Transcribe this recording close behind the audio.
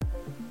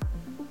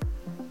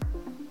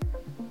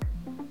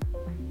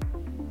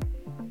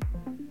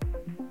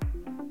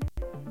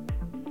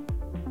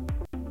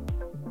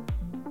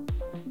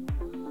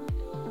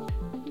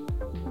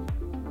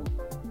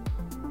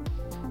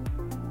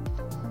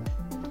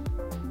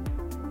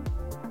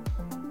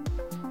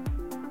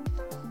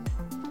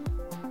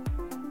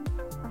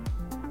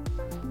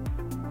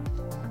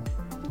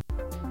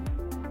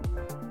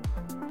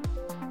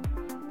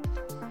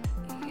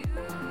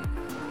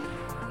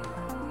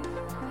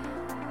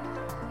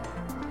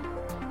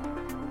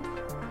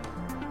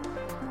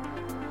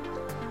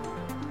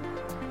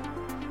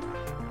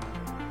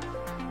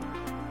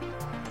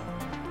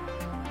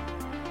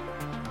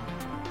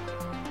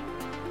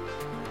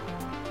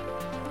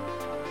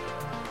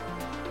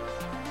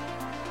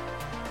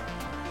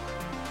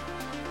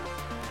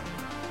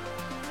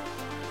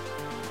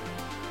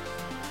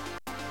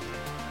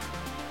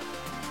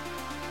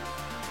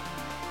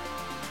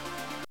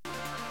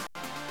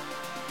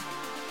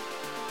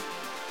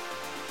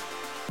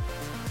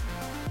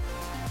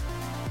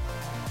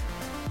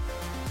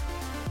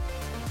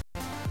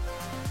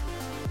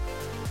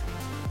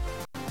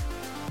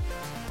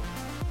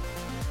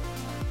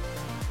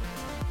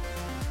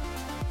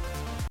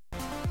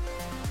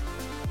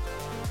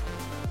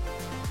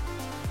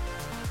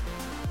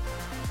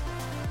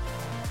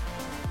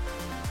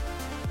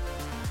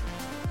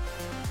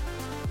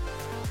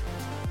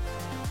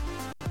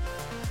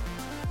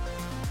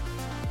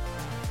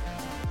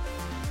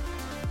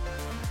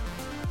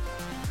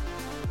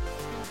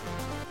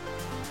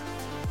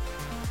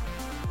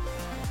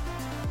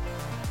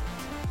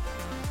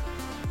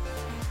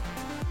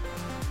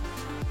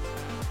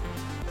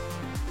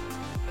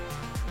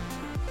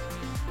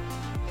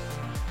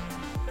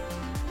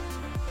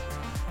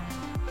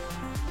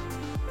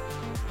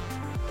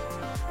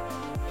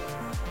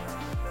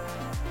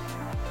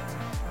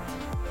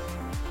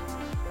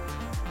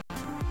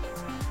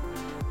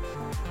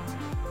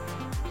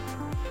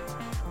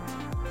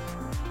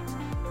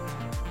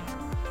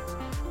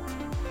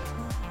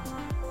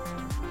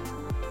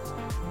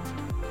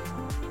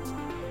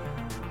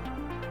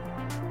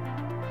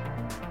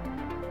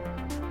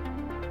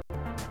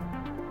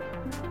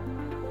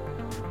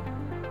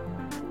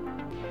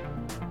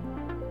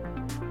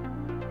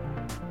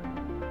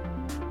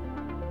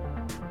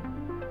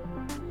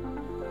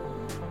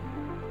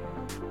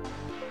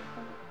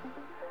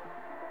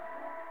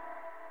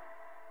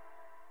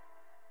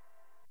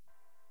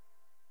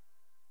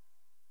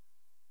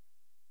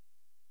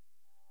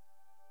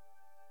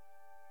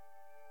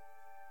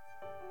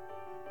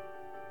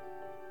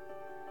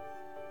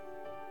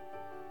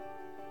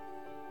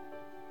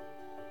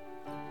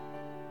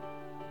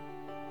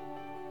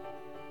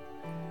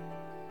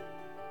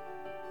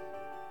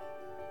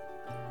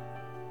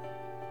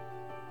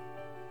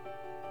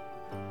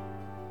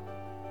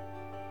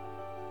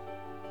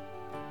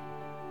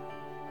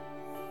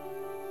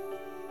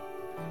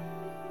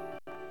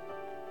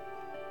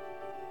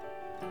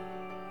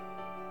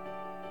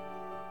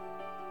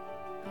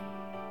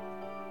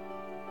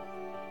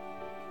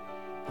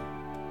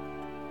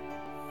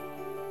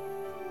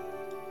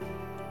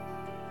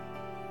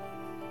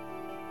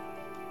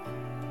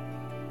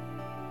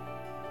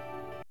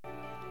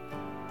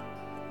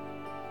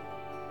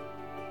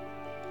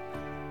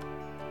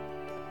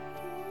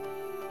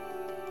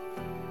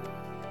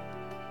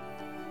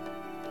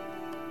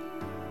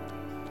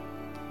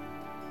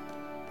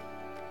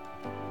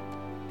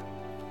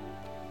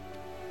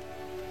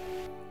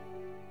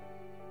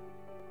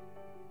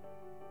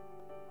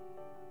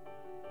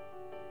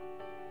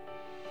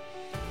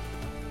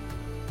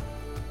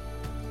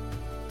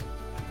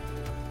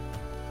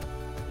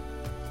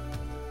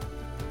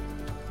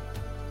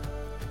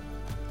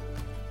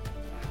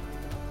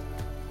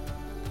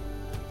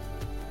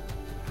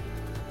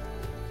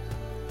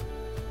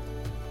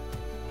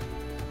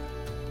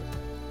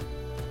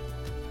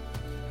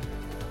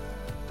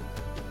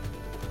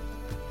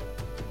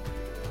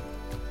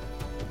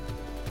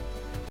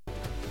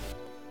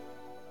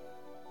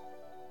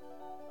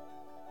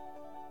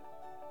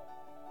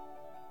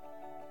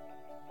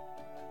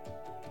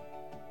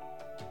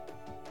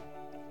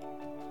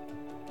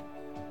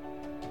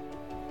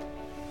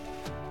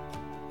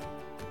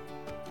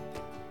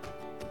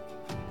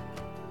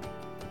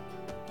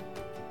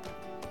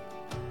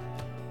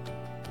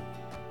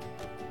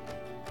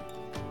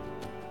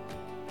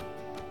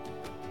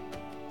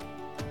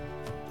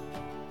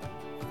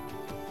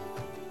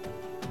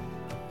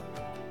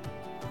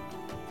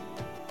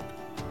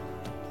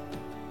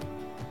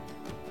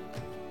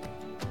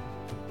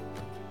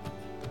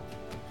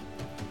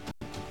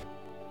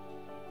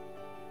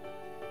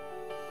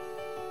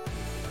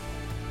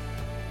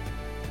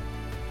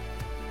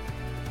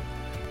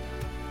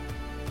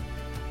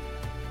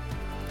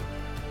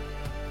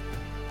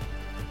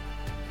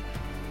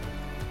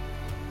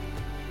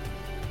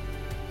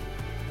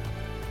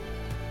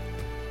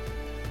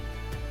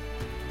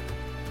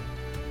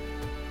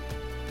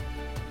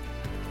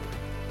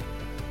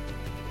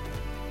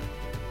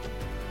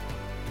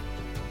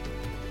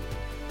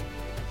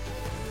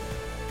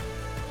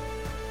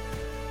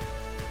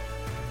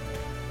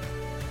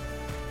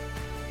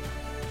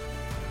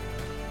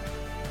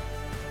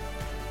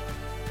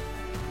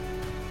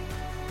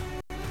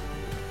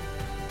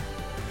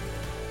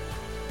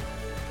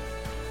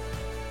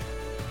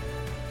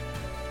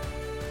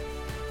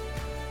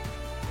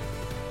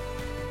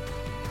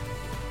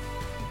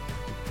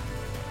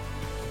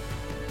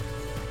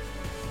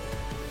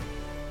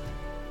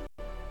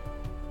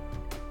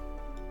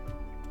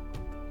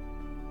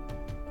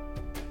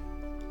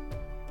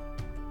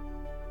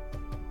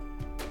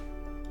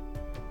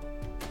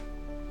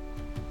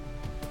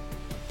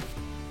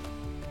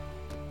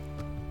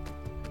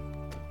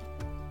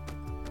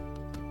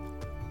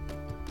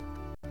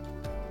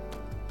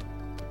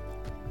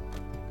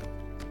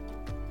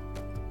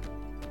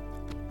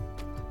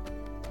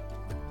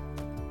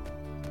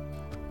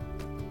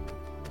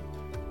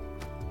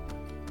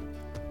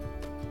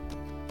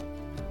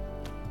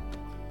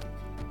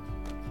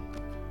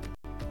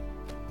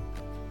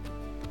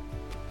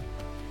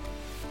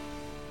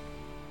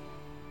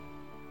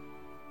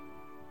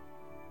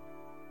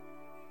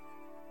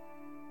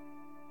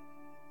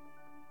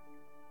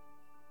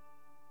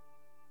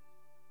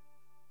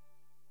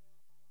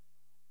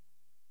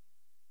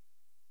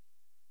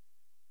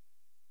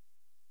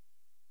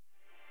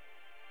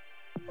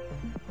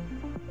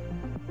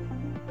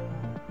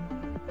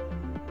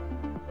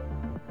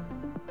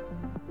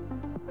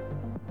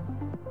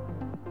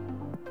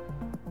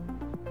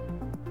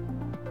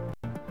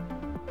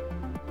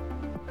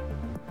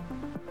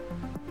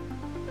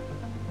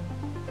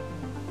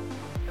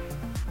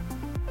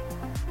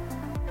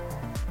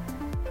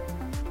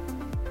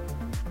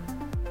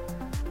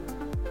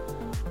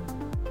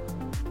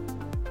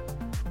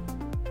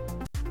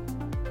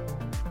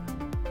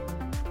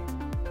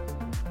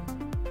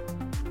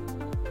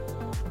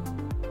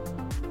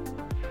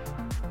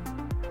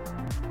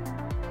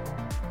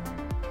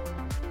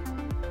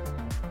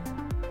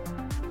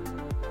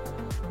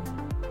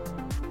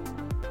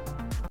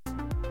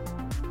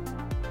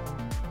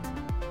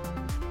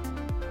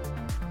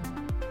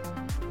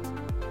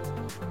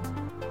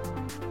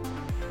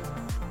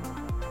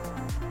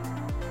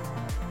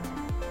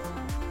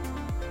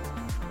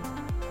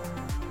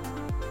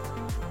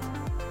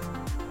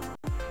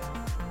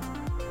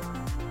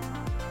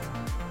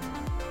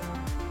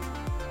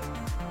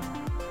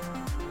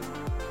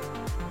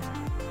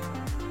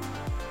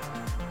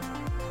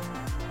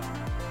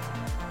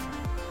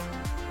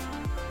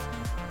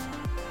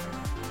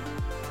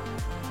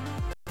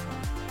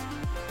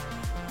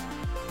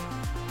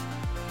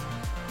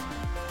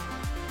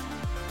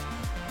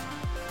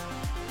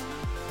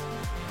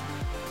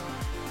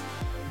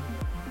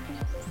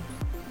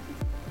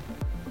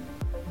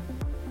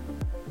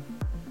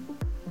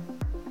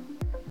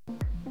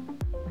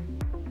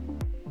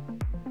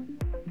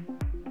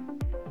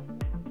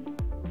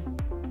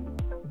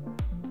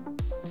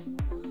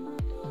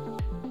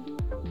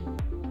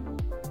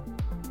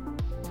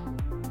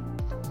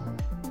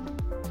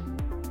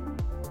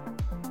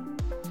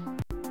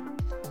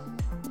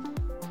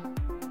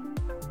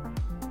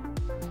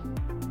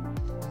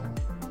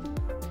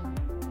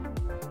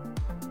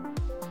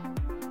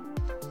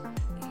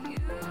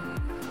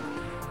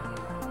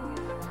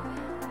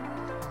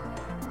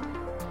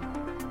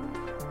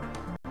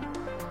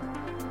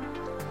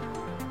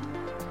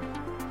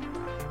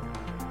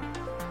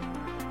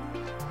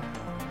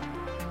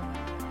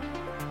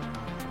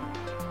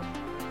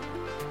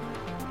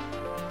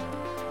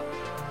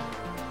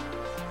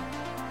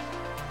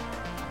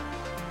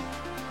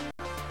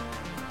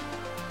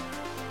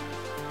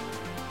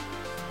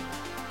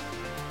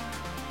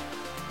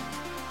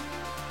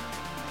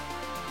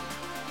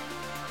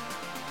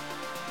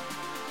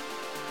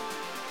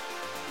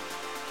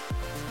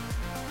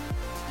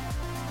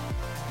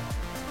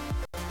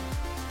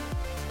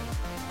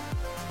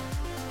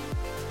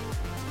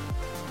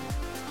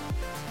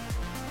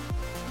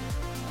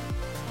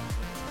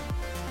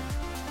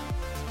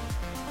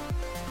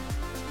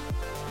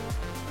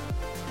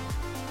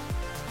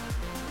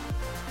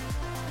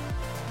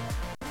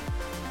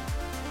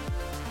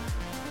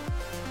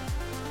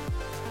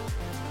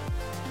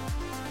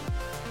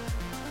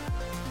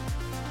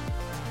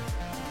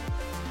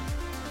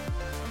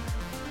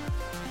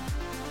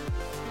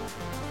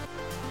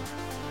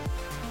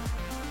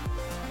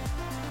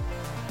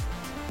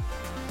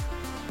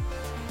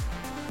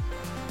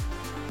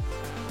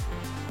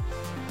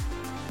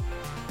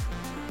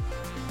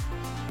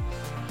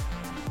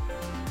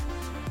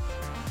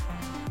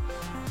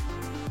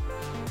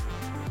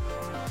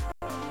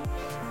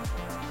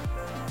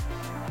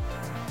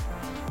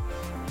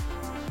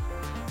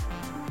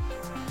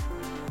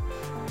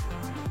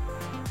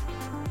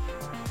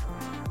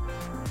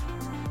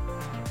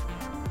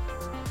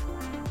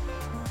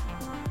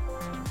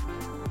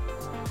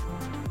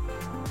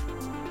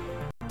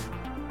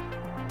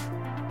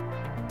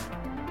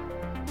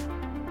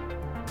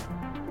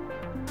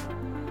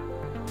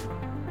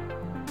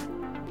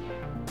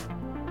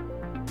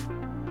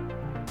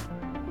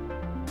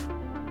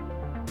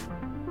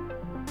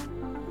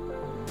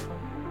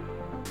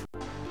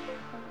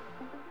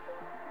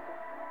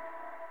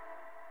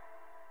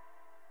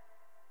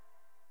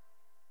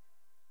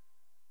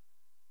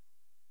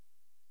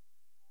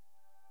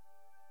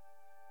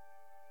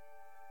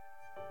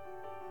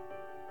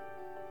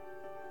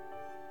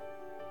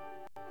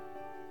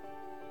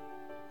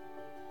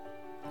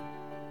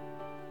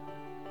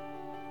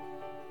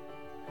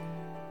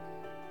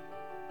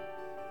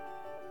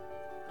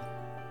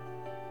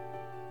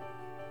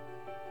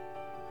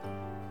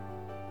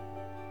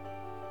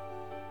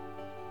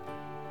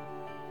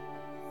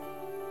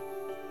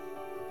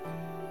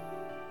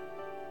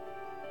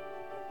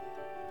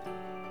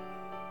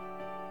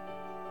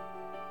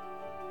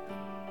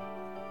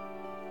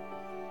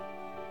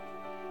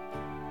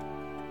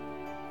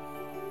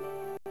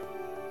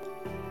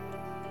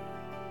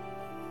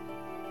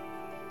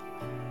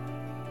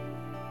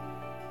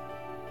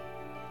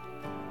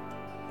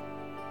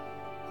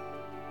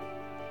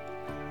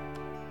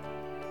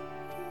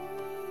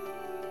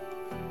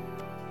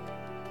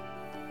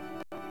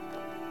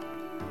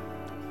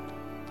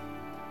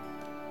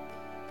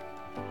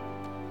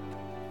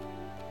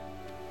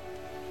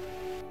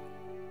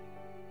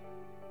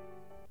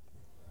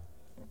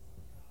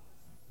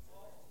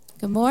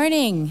Good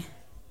morning.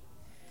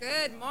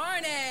 Good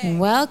morning.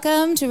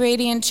 Welcome to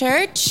Radiant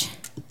Church.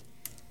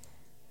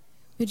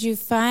 Would you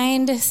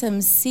find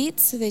some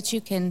seats so that you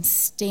can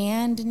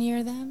stand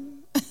near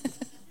them?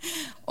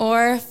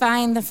 Or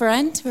find the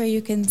front where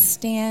you can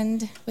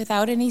stand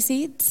without any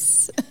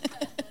seats?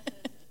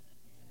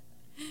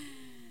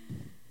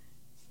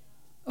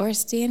 Or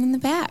stand in the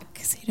back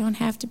so you don't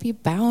have to be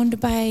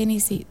bound by any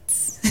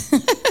seats. We're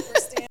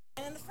standing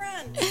in the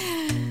front.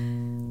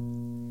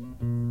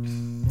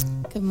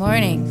 Good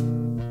morning.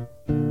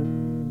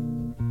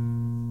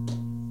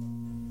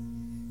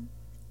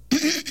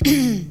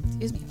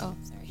 Excuse me. Oh,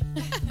 sorry.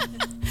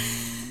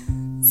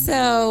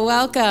 So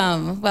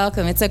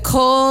welcome. It's a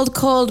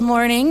cold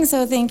morning,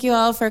 so thank you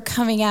all for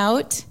coming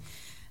out.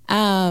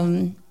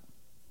 I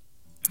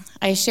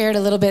shared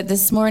a little bit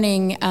this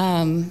morning.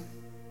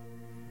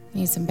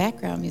 Need some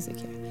background music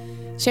here.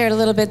 Shared a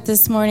little bit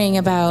this morning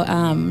about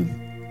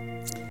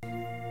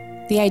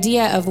the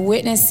idea of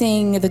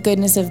witnessing the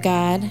goodness of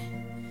God.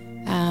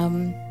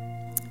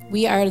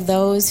 We are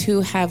those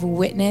who have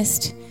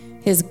witnessed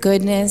His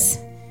goodness,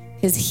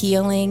 His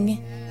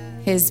healing,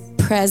 His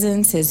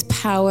presence, His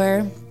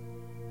power.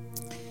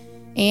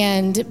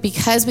 And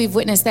because we've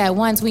witnessed that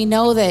once, we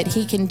know that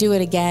He can do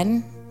it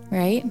again,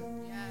 right?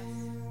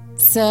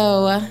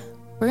 So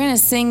we're going to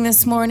sing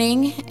this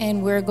morning,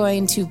 and we're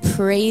going to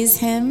praise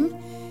Him.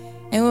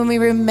 And when we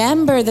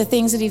remember the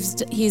things that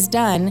He's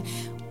done,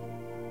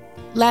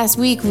 last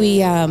week we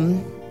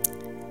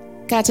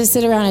got to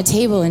sit around a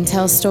table and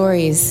tell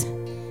stories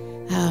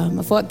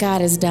of what God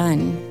has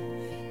done.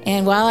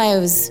 And while I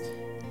was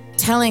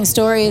telling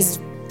stories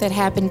that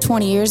happened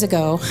 20 years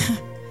ago,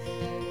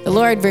 the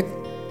Lord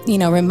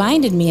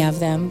reminded me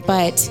of them,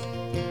 but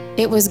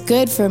it was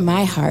good for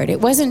my heart. It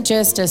wasn't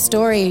just a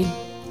story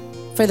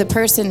for the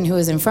person who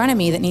was in front of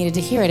me that needed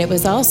to hear it. It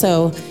was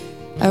also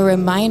a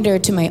reminder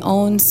to my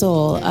own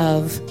soul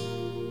of,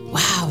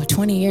 wow,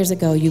 20 years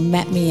ago you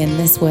met me in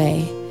this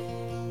way.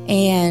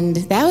 And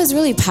that was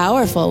really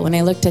powerful when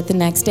I looked at the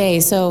next day.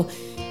 So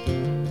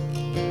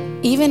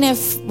even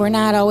if we're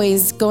not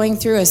always going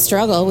through a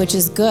struggle, which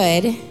is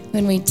good,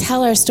 when we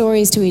tell our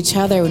stories to each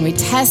other, when we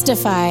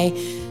testify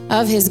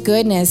of His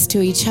goodness to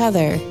each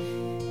other,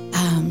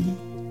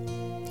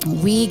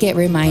 we get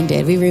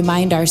reminded. We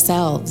remind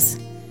ourselves.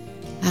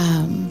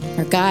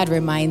 Or God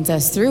reminds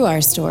us through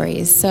our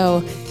stories.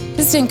 So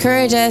just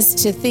encourage us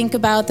to think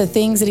about the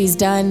things that He's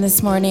done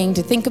this morning,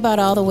 to think about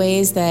all the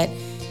ways that,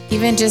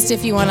 even just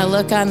if you want to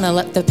look on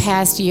the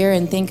past year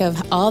and think of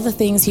all the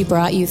things He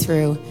brought you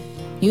through,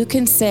 you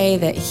can say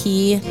that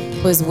He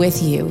was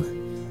with you.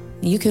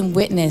 You can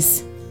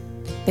witness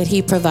that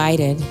He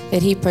provided,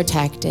 that He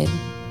protected,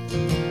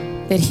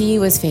 that He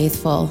was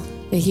faithful,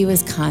 that He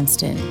was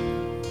constant.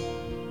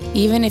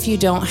 Even if you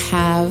don't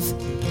have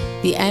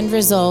the end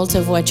result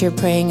of what you're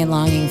praying and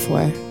longing for.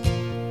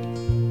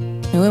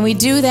 And when we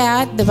do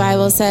that, the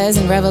Bible says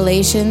in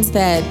Revelations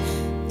that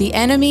the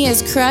enemy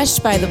is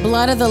crushed by the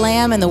blood of the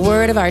Lamb and the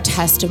word of our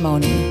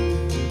testimony.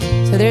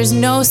 So there's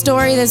no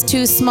story that's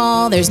too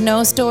small. There's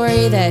no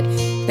story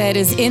that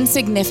is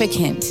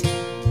insignificant,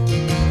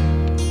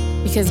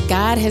 because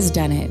God has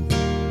done it.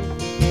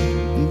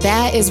 And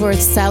that is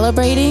worth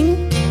celebrating,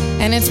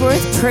 and it's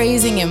worth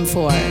praising Him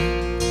for.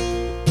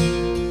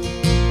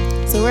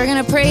 So we're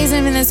going to praise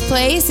Him in this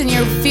place, and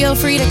you feel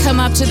free to come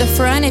up to the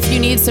front if you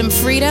need some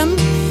freedom,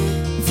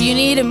 if you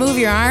need to move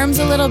your arms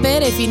a little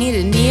bit, if you need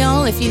to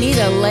kneel, if you need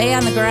to lay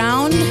on the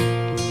ground.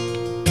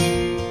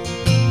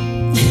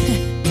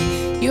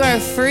 You are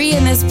free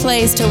in this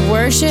place to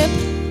worship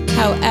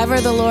however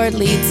the Lord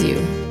leads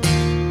you.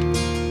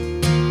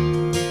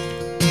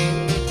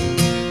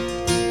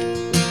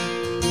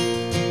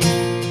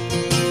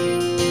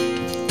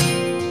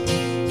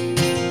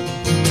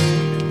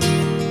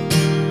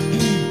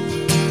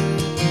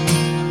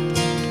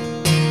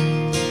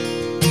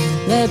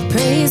 Let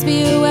praise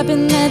be a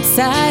weapon that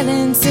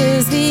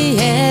silences the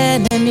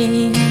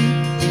enemy.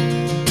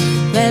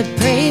 Let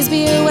praise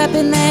be a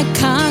weapon that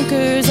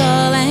conquers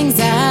all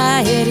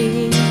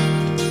anxiety.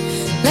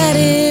 Let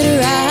it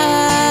arise.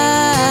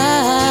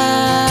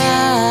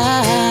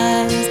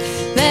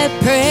 Let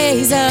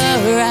praise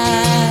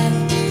arise.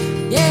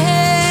 Yeah.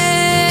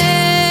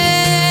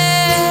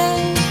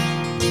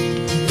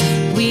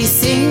 We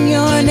sing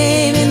your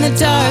name in the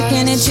dark,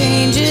 and it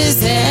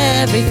changes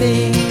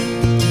everything.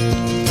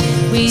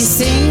 We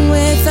sing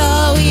with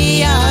all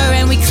we are,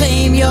 and we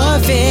claim your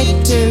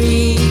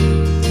victory.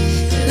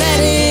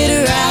 Let it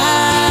arise.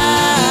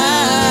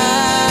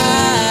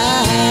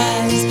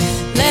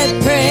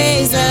 Let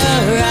praise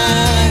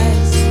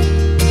arise.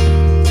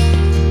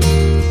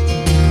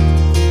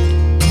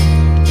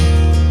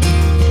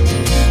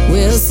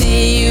 We'll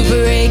see you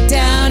break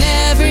down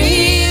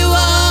every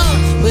wall.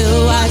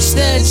 We'll watch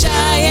the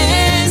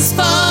giants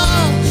fall.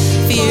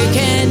 Fear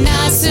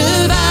cannot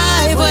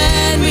survive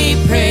when we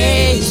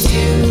praise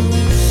you.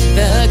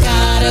 The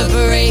God of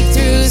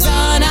breakthroughs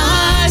on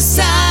our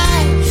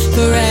side,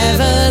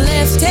 forever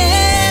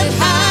lifted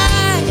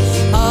high.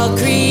 All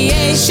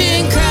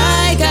creation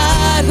cry,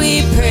 God,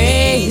 we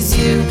praise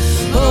you.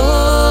 Oh,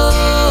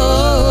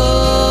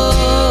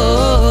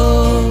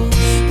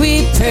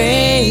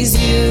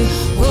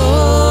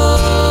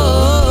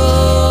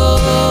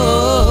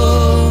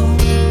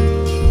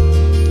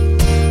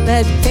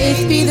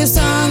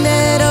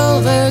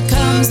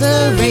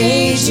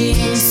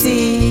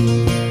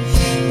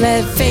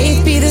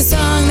 faith be the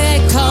song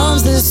that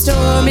calms the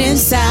storm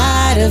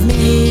inside of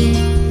me.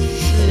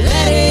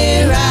 Let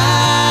it rise.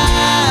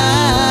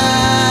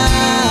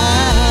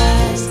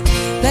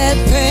 Let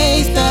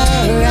praise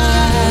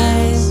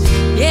arise.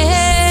 Yeah,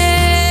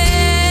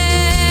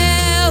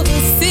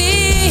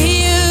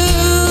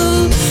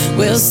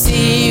 we'll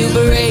see you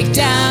break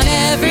down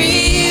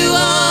every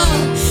wall.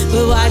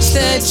 We'll watch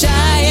the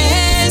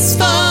giants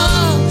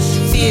fall.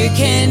 Fear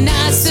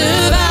cannot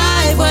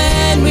survive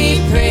when we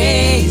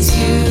praise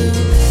you.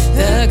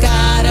 The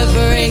God of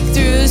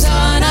breakthroughs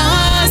on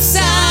our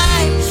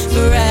side.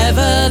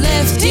 Forever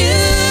lift you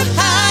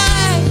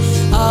high.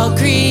 All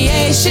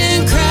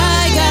creation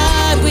cry,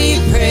 God, we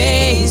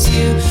praise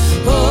you.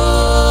 Oh,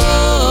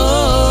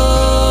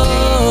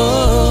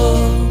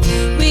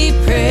 we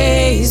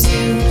praise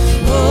you.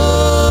 Oh,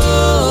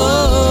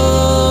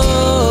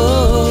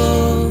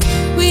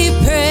 we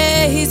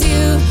praise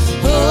you.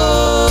 Oh,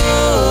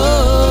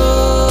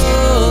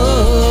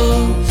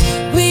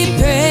 we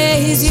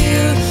praise you,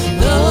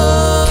 Lord.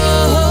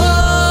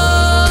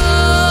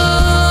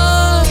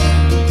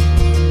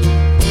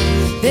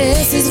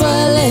 This is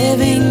what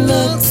living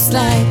looks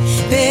like.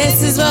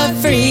 This is what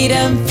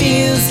freedom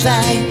feels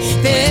like.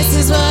 This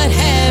is what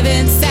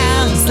heaven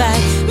sounds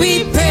like.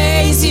 We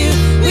praise you,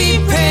 we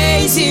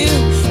praise you.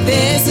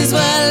 This is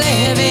what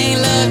living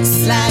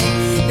looks like.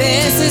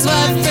 This is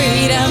what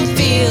freedom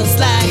feels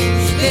like.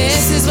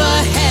 This is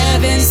what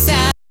heaven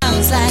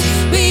sounds like.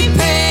 We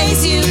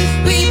praise you,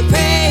 we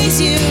praise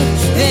you.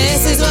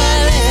 This is what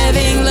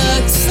living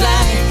looks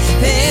like.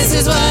 This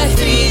is what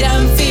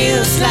freedom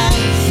feels like.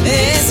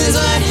 This is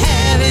what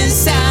heaven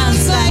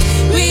sounds like.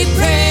 We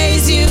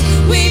praise you,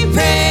 we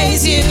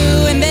praise you.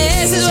 And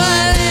this is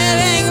what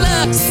living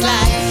looks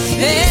like.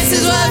 This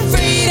is what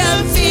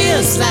freedom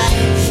feels like.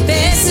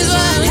 This is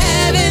what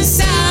heaven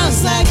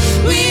sounds like.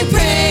 We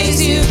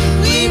praise you,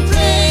 we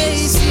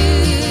praise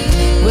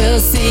you. We'll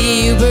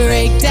see you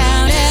break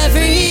down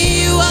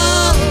every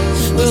wall.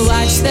 We'll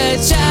watch the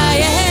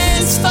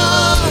giants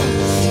fall.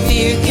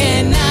 Fear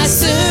cannot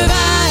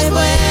survive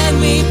when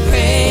we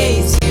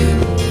praise you.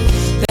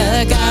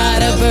 The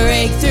God of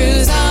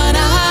breakthroughs on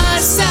our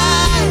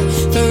side.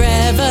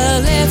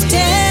 Forever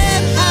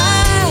lifted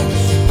high.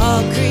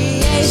 All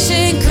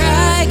creation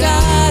cry,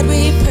 God,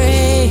 we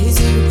praise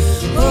you.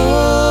 Oh,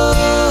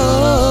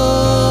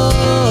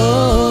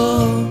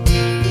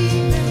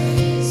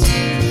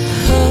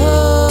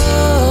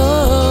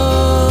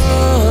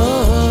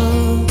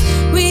 oh,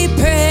 we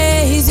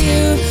praise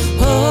you.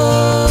 Oh,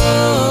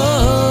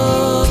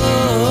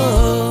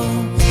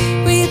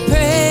 we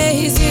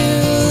praise you,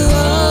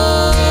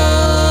 Lord.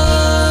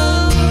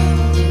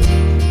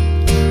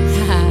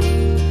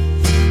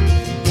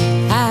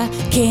 I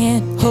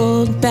can't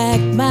hold back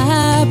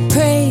my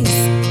praise.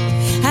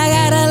 I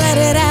gotta let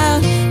it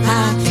out.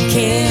 I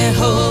can't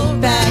hold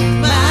back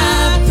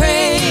my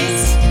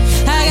praise.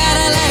 I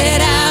gotta let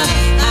it out.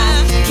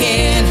 I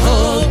can't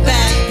hold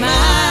back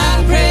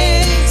my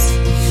praise.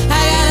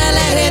 I gotta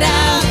let it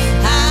out.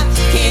 I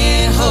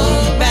can't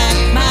hold back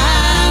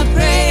my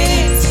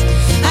praise.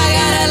 I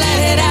gotta let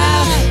it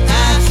out.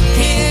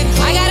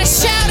 I gotta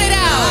shout it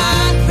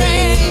out.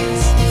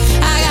 Praise.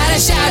 I gotta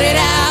shout it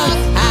out.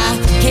 I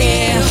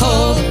can't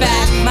hold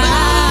back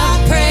my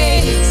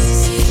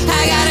praise.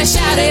 I gotta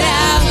shout it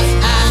out.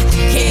 I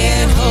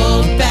can't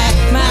hold back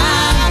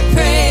my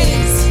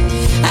praise.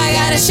 I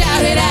gotta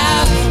shout it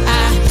out.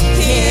 I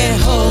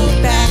can't hold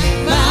back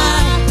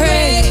my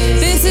praise.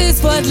 This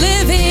is what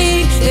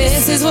living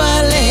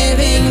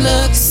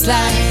looks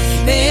like.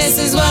 This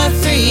is what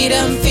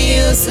freedom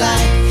feels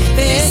like.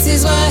 This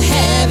is what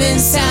heaven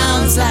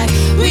sounds like.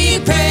 We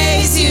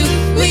praise you,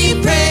 we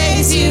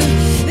praise you.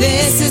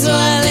 This is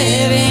what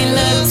living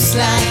looks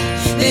like.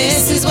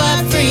 This is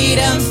what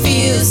freedom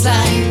feels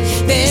like.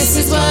 This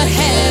is what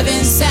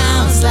heaven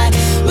sounds like.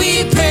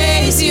 We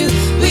praise you,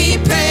 we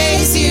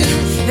praise you.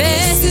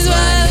 This is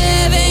what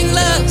living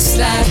looks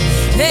like.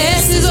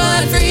 This is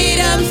what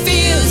freedom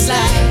feels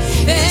like.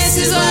 This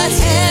is what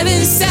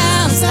heaven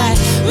sounds like.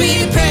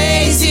 We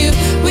praise you,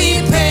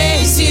 we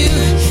praise you.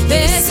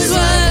 This is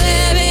what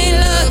living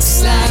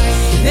looks like.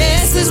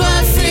 This is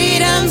what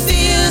freedom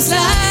feels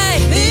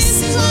like.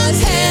 This is what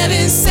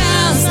heaven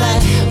sounds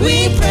like.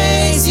 We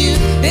praise you.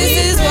 This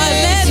is what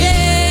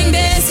living.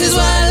 This is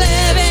what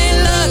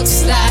living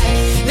looks like.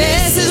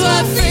 This is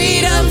what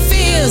freedom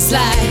feels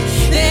like.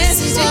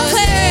 This is what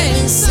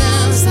heaven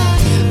sounds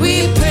like.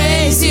 We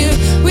praise you.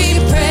 We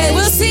pray.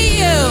 We'll see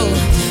you.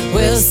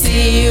 We'll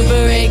see you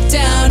break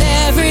down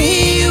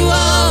every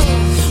wall.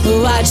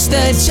 Watch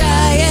the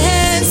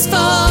giants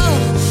fall.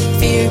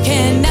 Fear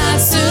cannot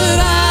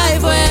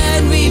survive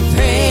when we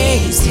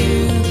praise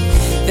you.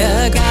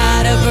 The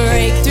God of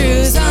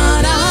breakthroughs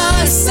on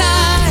our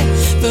side.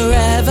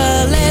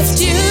 Forever lift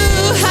you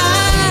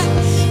high.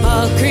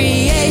 All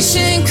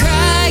creation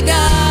cry,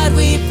 God,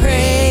 we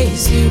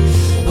praise you.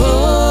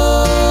 Oh,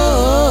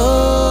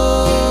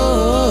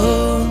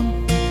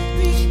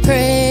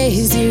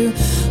 praise you.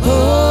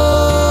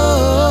 Oh,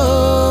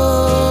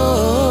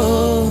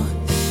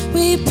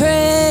 we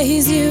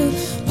praise you.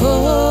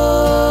 Oh.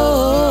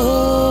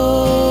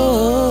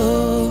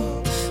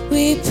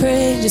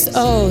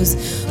 O's.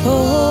 Oh.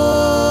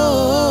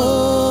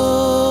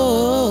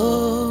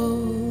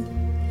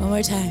 One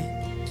more time.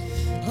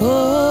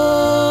 Oh.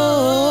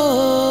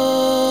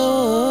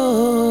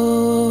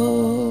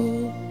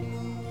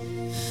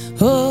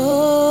 Oh.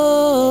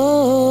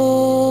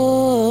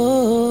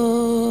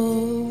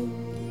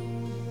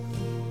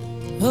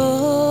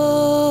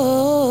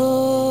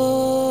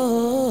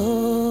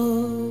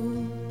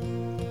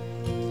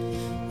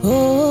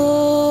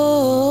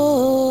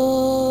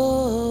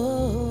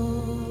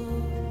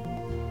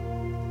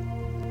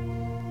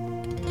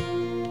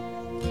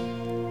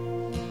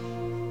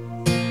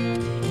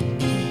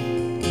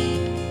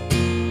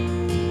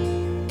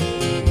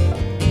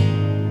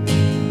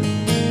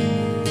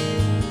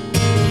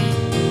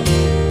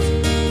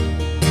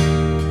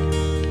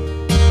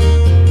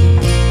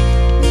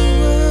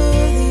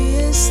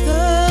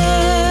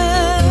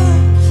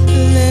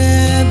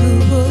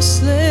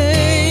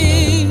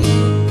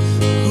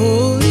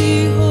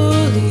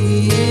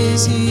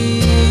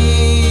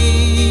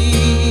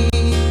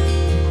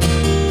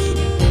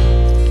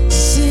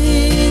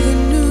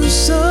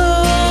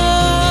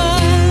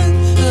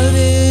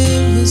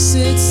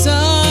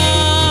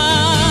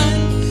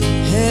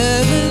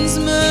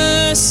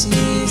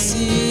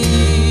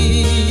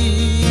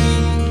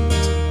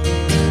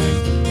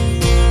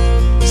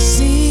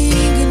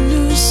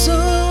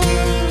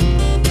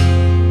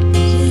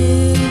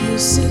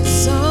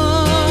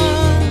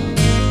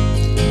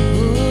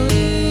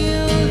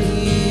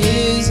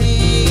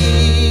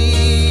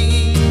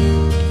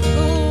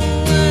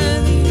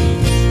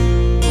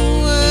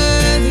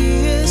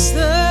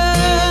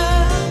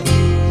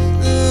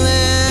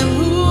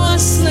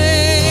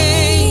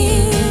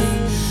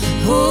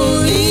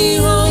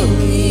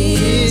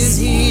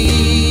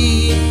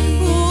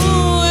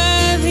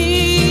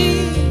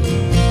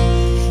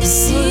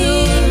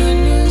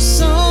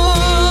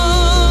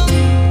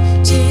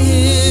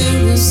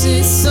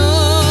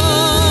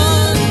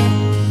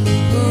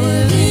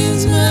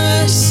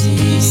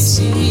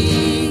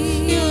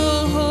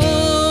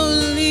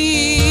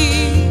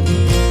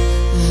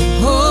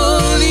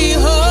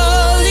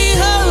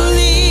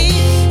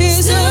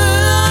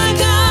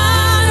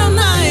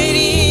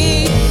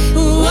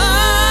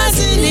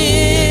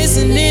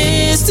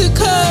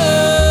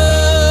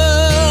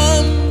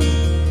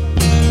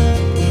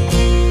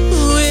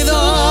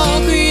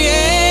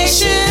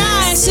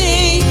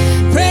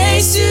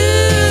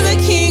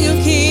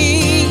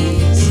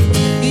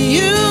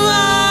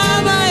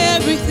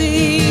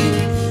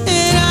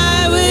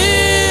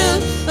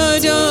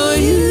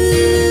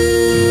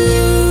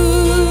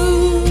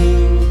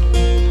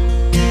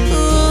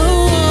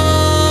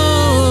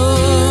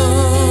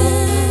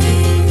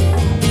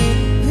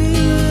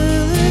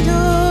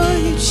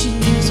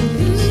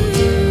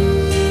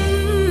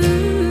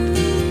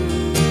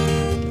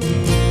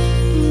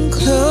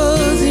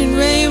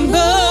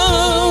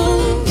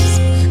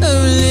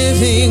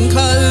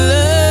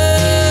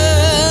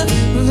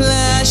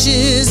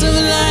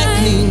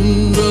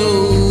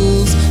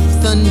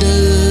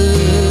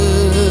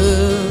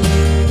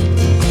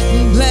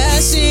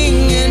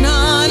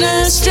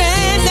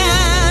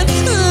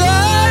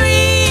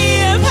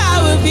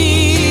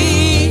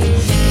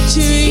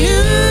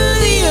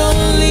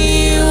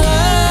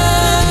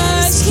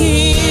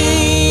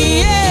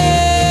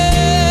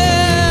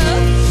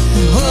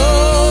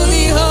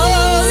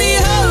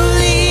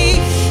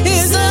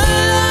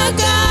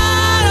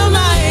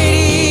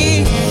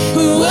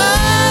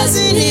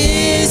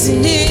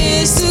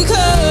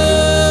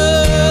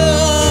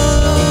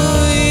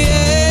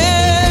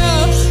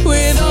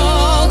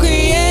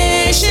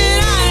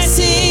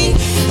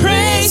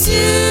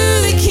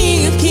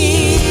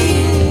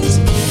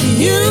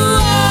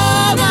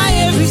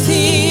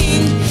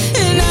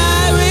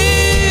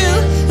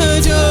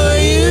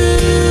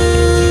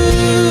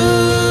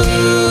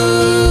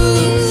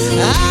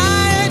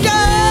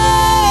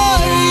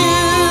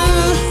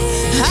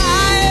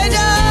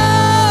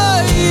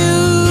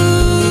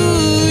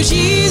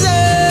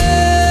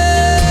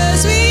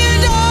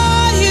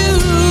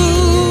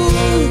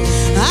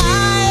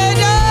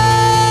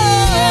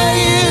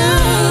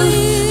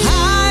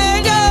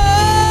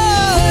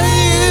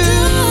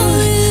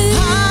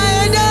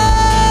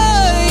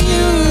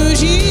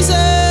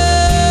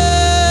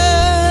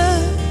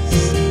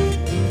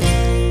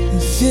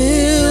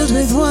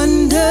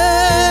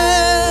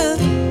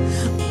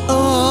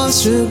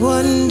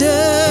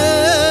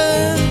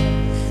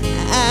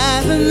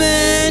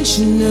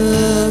 mention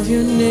of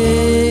your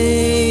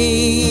name,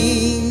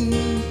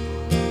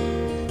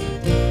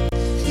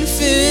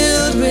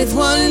 filled with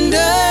wonder,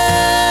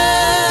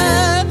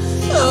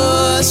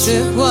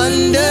 awestruck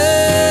wonder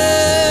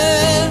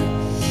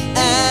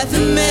at the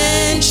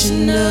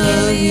mention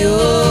of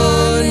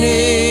your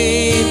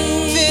name,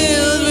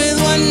 filled with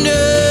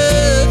wonder,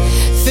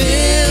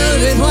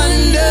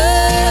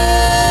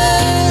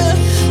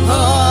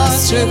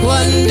 awestruck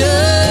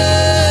wonder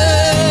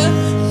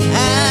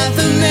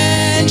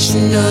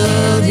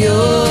of your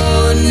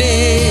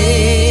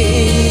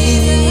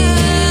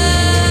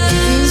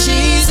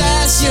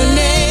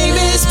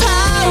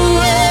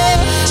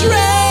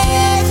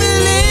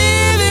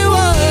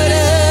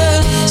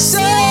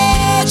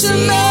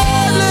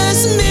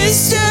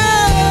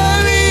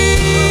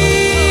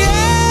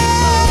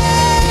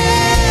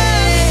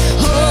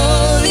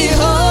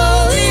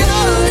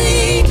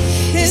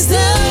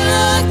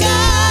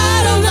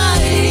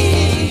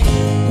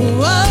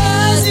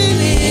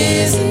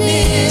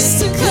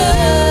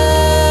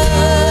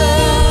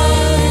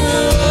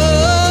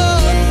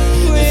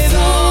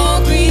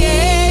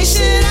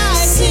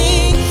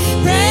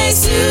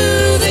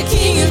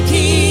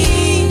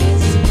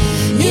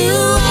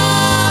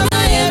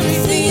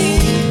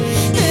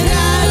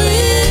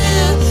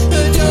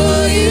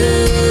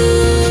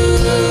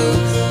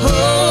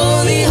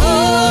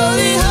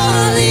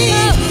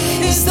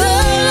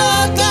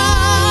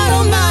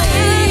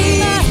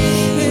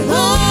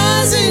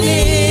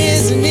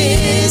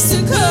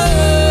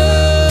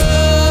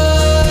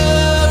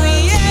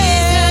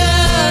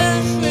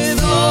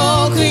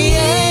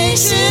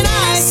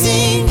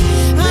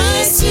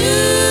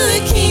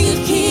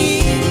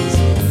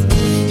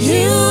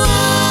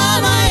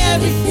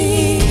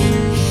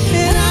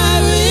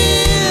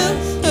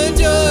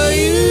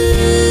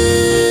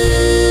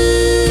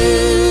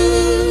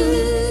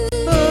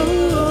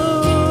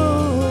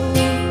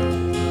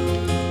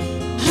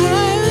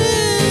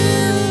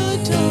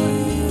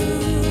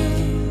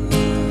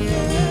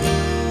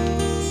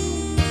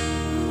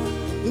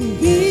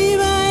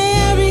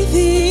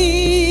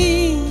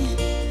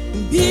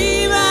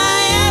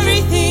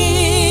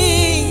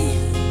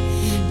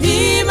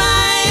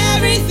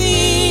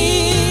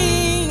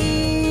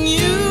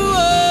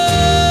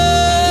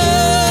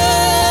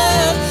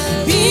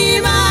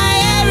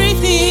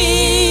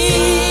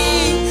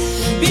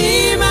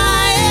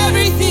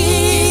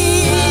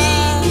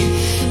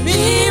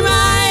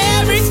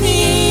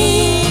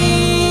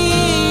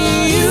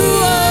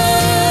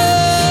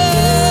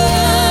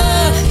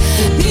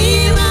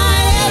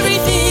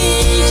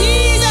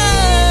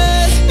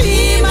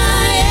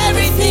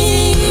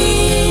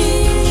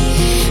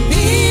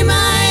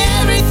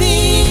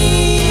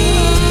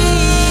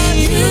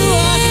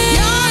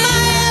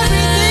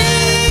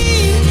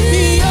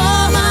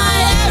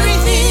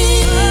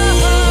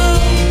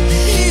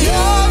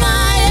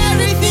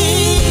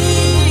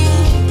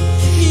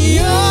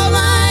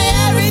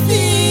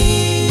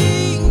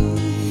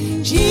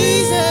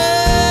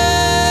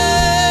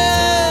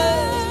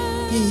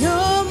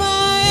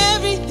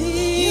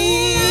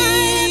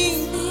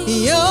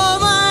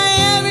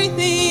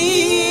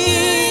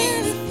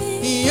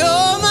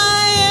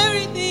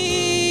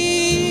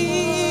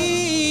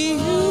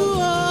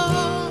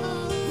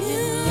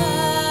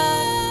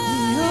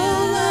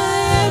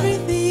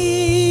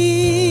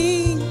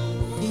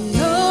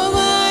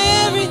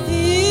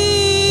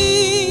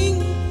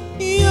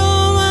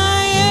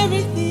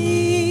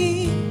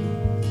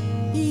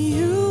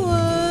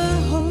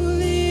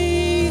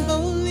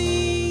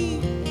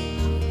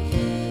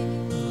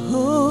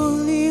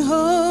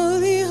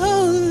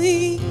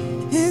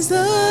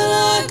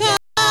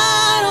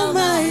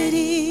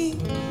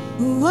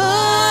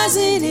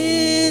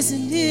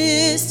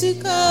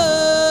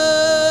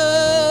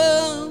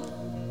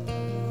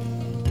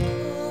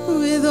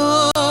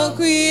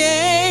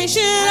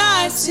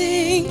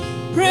sing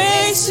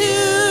praise to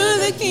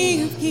the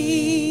King of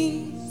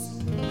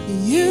Kings.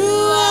 You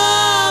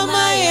are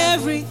my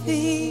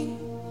everything,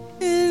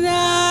 and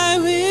I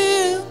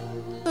will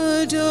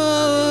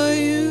adore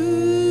you.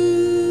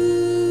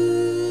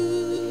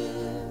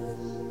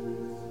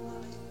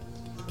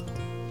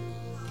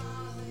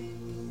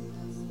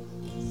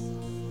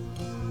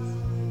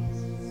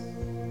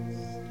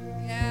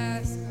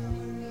 Yes.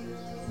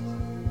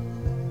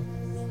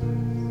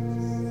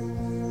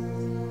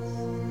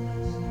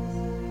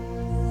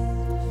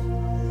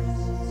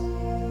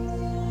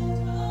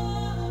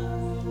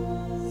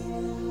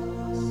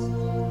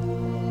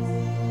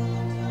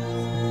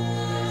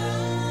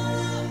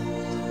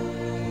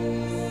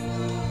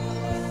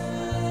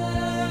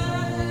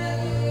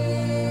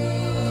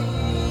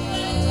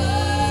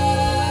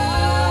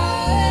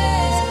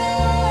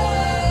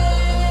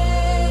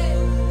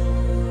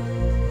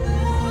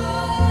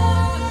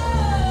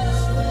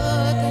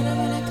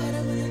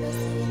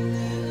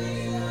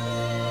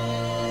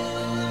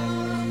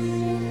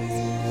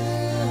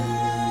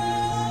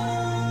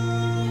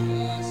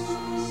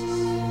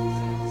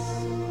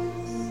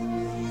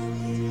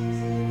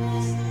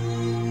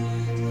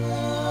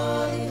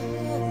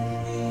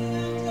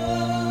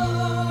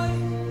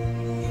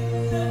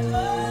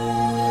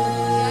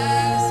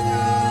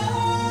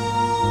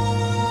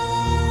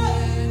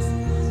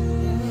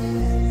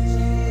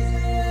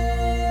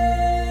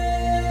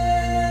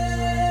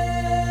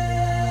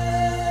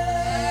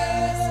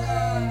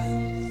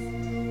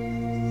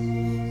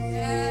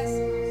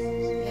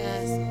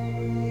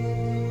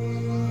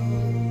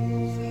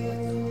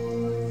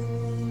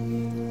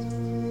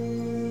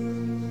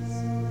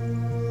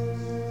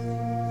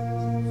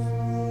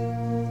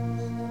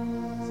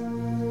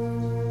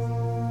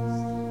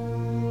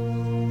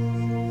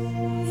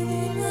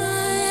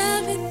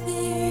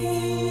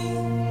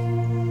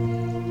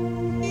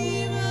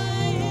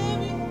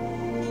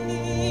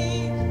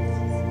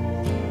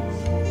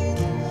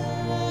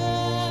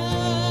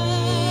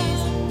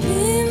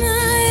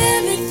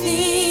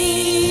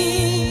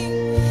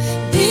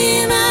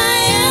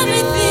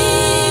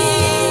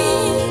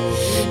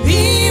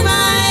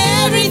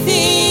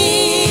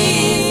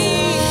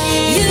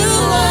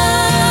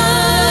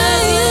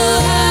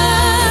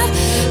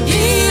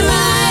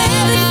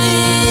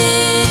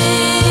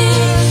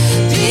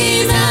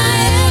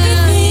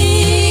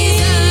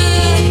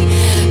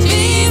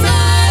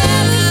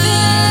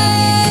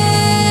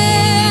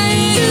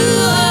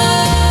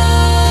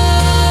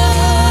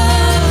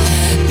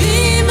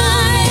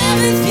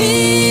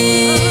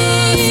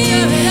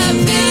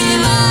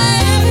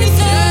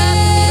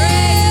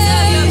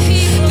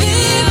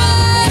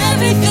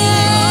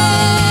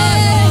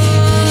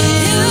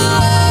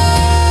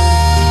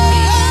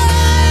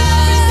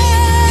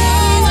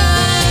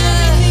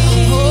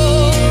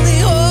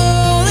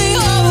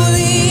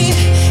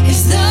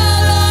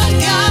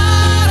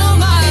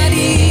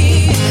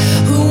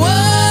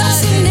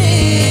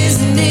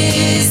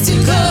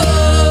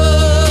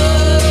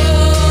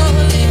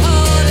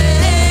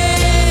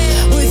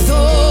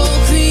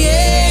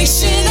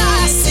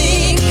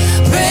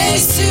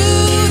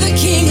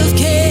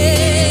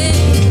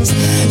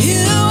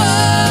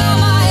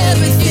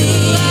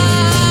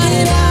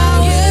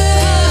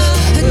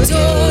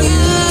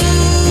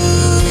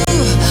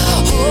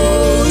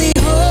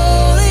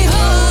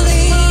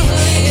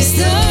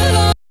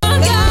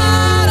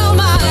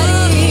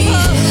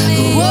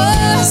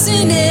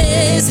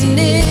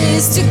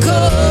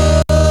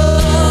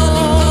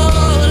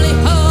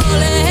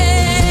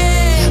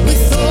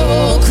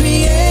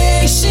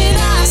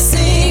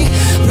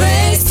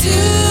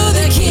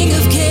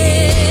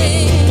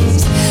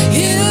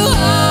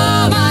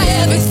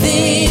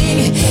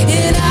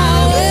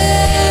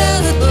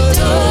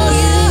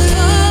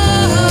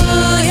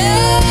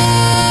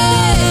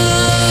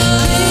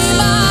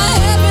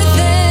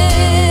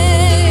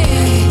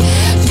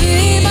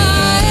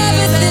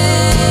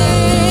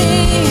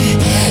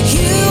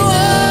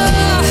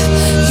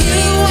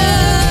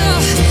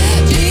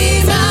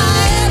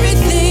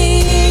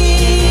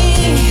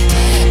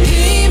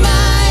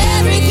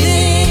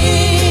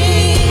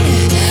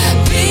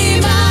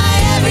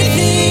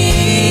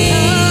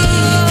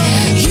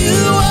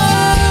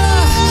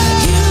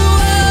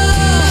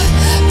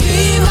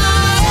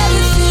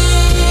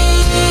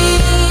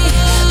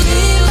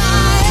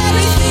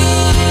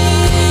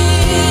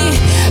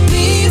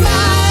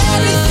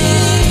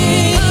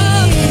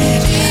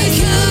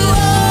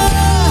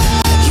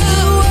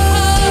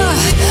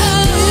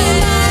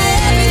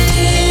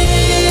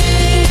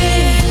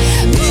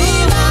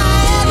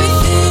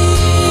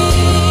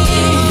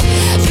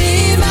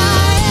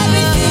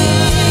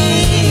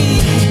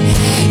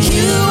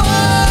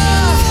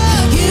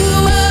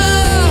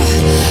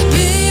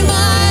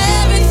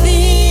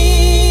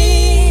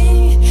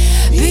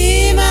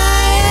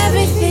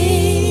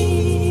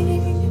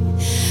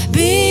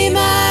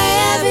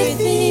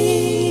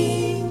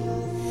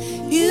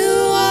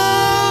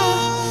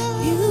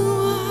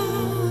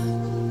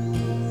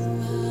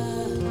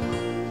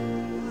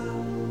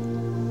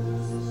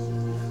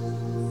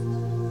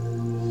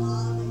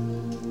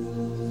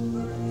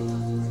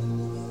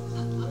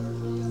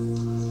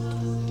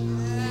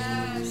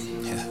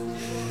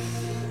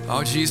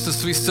 Oh,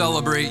 Jesus, we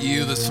celebrate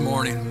you this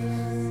morning.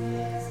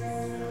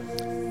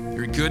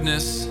 Your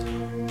goodness,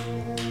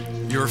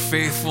 your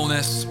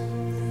faithfulness,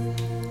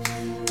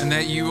 and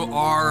that you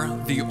are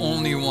the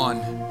only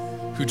one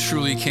who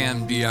truly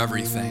can be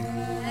everything.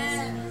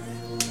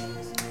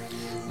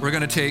 We're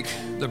going to take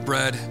the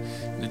bread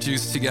and the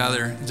juice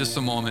together in just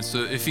a moment.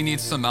 So if you need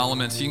some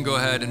elements, you can go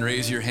ahead and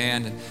raise your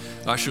hand, and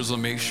ushers will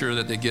make sure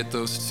that they get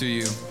those to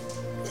you.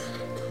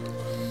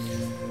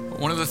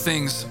 One of the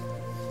things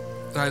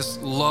that I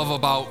just love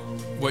about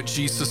what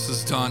Jesus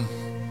has done,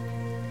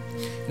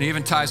 and it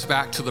even ties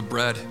back to the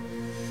bread,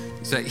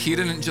 is that he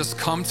didn't just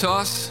come to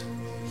us,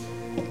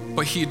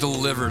 but he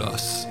delivered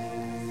us.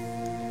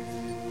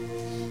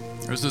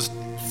 There's this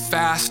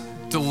fast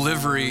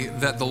delivery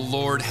that the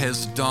Lord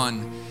has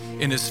done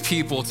in his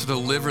people to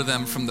deliver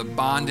them from the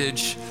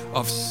bondage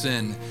of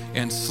sin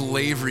and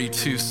slavery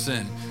to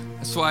sin.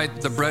 That's why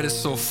the bread is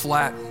so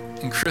flat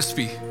and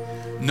crispy.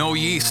 No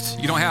yeast.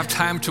 You don't have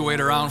time to wait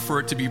around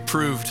for it to be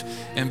proved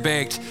and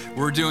baked.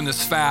 We're doing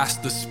this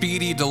fast. The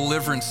speedy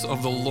deliverance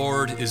of the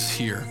Lord is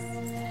here.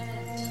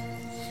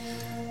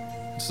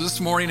 So this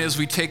morning, as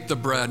we take the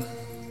bread,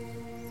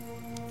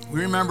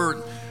 we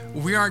remember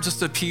we aren't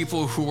just a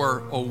people who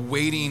are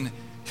awaiting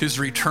his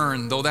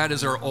return, though that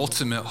is our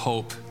ultimate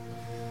hope.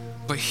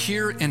 But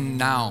here and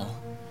now,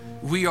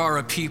 we are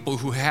a people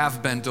who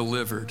have been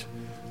delivered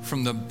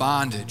from the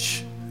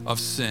bondage of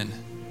sin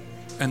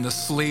and the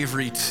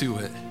slavery to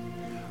it.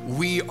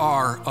 We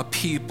are a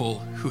people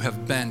who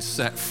have been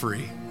set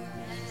free.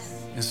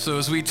 And so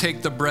as we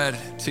take the bread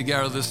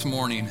together this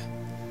morning,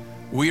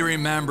 we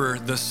remember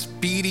the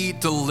speedy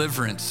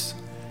deliverance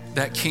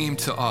that came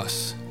to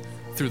us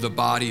through the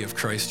body of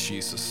Christ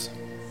Jesus.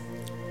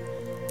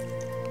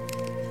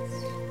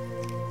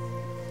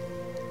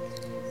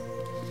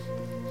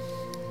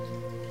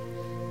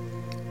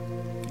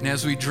 And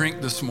as we drink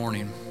this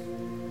morning,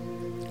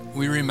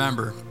 we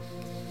remember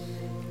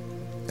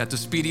that the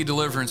speedy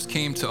deliverance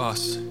came to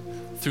us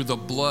through the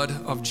blood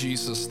of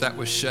Jesus that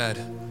was shed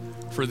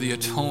for the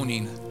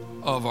atoning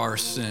of our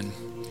sin.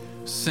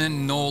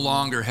 Sin no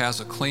longer has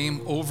a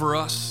claim over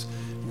us.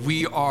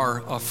 We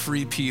are a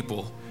free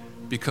people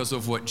because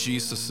of what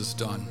Jesus has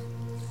done.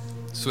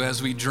 So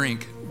as we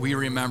drink, we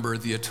remember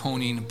the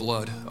atoning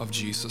blood of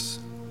Jesus.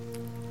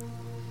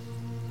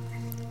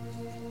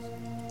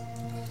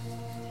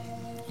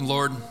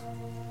 Lord,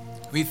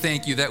 we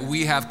thank you that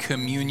we have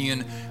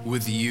communion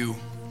with you.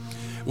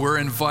 We're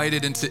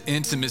invited into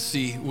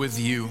intimacy with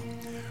you.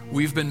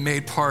 We've been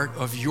made part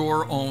of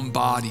your own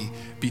body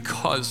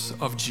because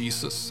of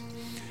Jesus.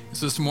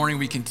 So this morning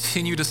we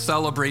continue to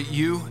celebrate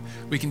you.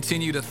 We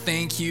continue to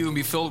thank you and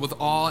be filled with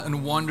awe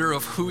and wonder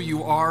of who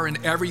you are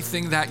and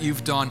everything that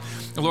you've done.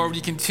 And Lord,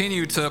 we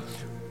continue to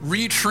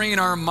retrain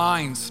our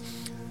minds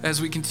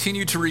as we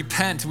continue to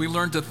repent. We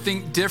learn to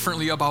think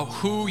differently about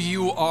who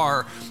you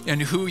are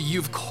and who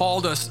you've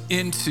called us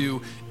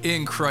into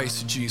in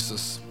Christ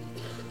Jesus.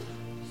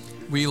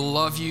 We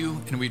love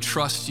you and we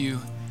trust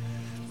you.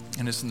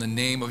 And it's in the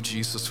name of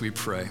Jesus we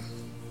pray.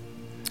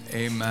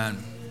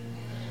 Amen.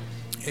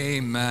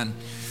 Amen.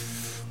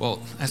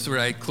 Well, that's where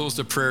I closed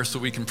the prayer so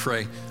we can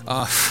pray.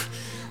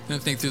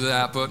 Didn't think through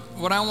that, but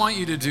what I want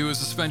you to do is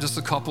to spend just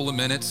a couple of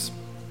minutes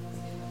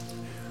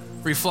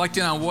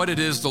reflecting on what it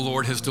is the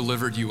Lord has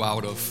delivered you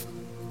out of.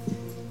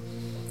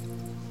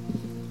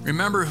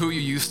 Remember who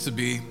you used to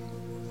be.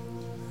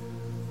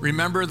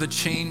 Remember the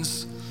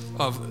chains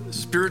of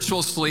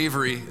spiritual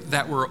slavery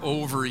that were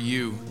over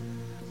you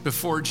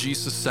before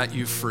Jesus set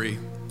you free.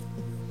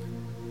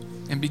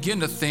 And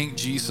begin to thank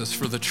Jesus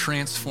for the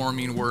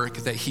transforming work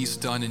that he's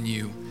done in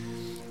you.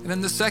 And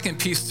then the second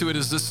piece to it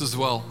is this as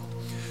well.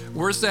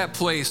 Where's that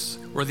place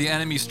where the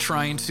enemy's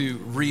trying to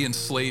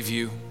re-enslave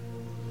you?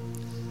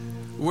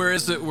 Where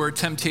is it where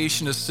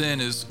temptation to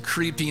sin is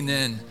creeping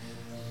in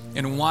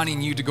and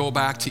wanting you to go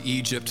back to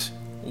Egypt,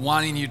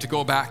 wanting you to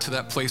go back to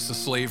that place of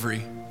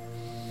slavery?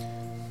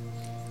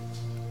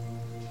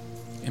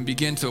 And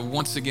begin to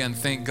once again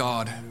thank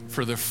God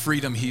for the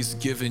freedom he's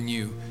given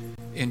you,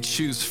 and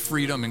choose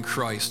freedom in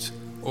Christ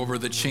over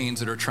the chains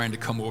that are trying to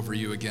come over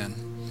you again.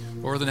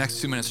 Over the next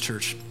 2 minutes,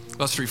 church,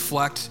 let's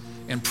reflect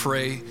and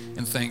pray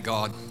and thank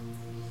God.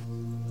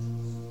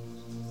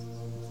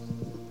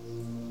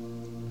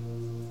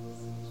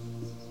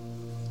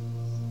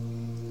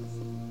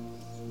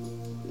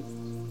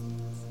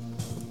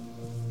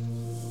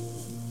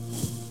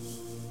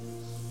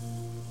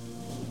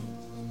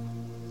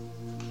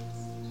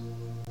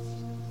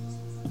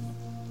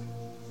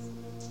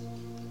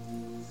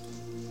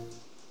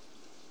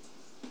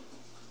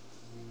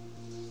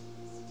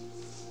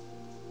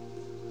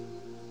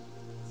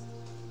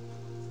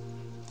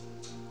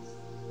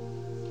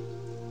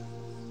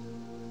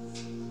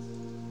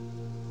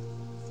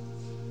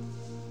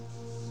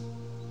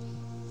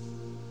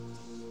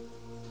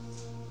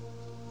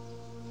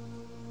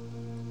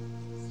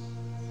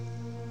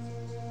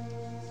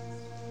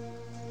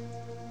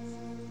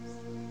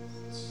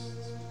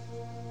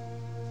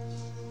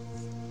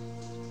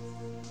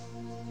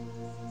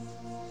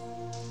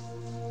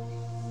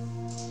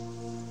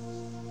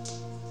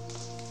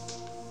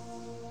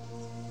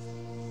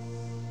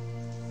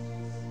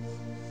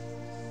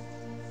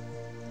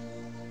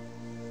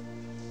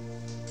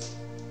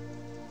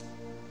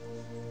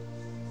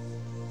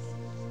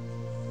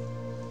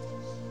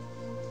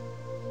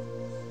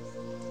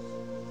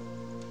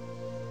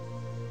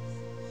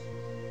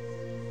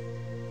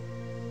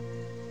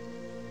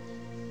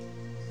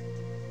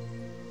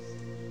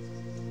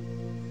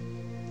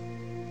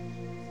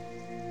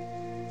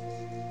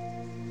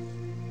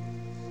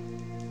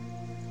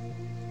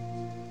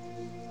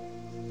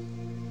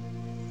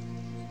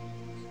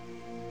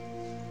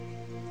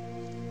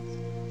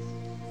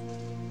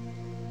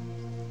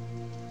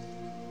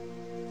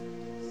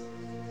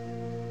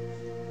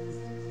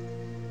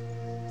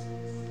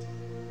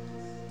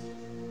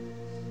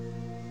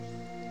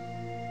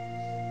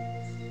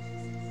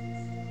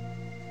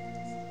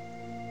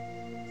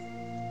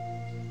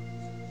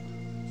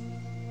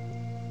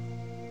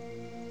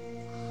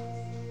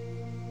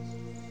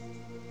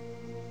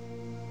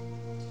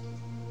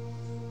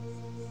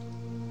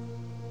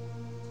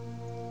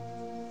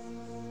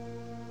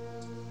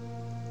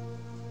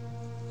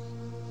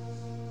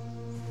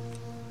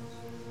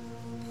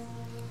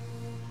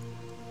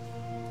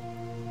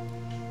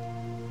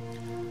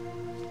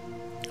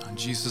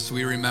 Jesus,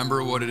 we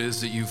remember what it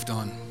is that you've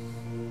done.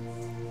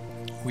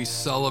 We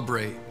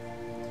celebrate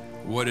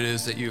what it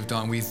is that you've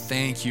done. We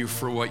thank you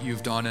for what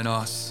you've done in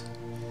us.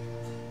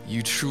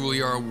 You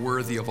truly are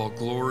worthy of all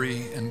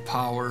glory and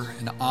power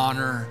and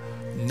honor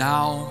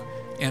now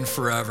and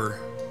forever.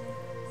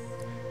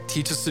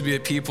 Teach us to be a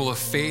people of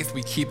faith.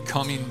 We keep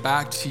coming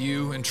back to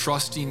you and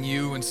trusting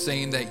you and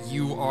saying that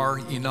you are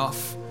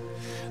enough,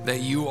 that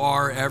you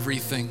are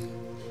everything,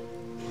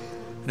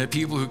 and a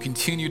people who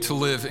continue to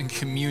live in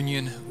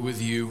communion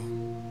with you.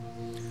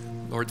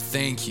 Lord,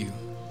 thank you.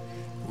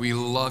 We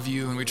love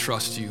you and we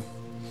trust you.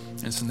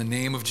 And it's in the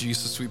name of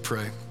Jesus we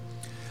pray.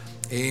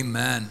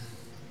 Amen.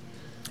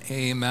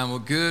 Amen. Well,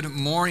 good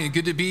morning.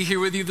 Good to be here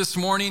with you this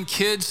morning.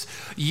 Kids,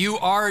 you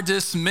are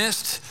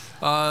dismissed.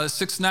 6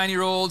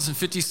 9-year-olds and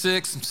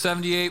 56 and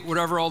 78,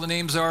 whatever all the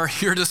names are,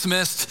 you're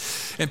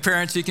dismissed. And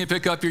parents, you can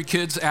pick up your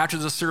kids after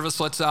the service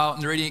lets out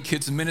in the Radiant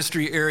Kids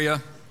Ministry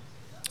area.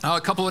 A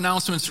couple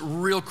announcements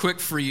real quick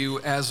for you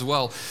as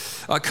well.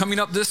 Coming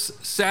up this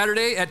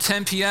Saturday at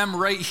 10 p.m.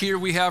 right here,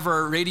 we have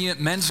our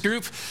Radiant Men's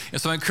Group. And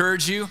so I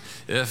encourage you,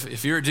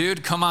 if you're a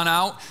dude, come on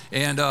out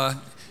and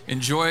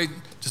enjoy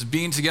just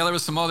being together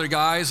with some other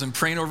guys and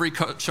praying over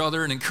each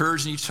other and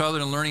encouraging each other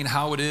and learning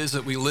how it is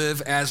that we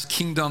live as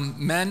kingdom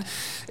men.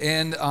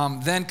 And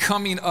then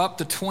coming up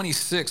the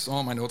 26th,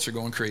 oh, my notes are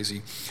going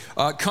crazy.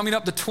 Coming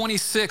up the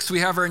 26th, we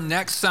have our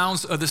next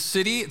Sounds of the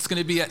City. It's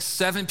going to be at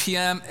 7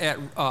 p.m. at,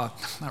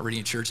 not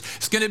Radiant Church.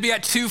 It's going to be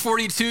at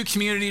 242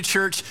 Community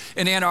Church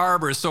in Ann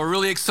Arbor. So we're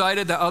really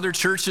excited that other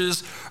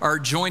churches are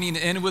joining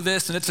in with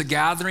this. And it's a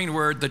gathering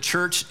where the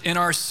church in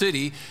our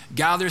city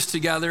gathers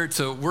together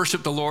to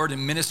worship the Lord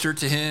and minister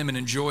to him and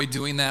enjoy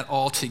doing that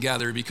all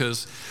together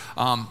because,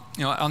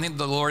 I think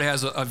the Lord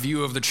has a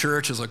view of the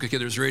church as like, okay,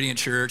 there's Radiant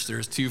Church,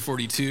 there's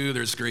 242,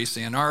 there's Grace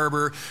Ann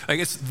Arbor. I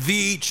guess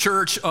the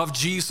church of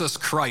Jesus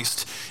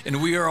Christ,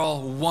 and we are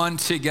all one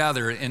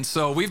together. And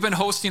so we've been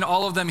hosting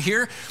all of them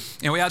here,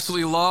 and we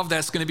absolutely love that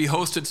it's going to be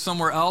hosted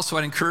somewhere else. So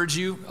I'd encourage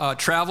you,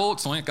 travel.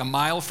 It's only like a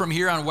mile from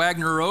here on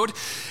Wagner Road,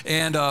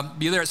 and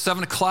be there at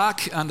 7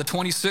 o'clock on the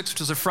 26th,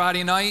 which is a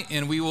Friday night,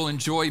 and we will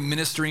enjoy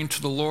ministering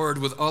to the Lord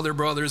with other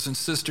brothers and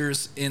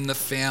sisters in the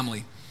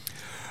family.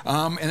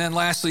 And then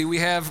lastly, we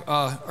have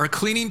our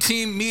cleaning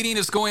team meeting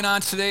is going on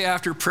today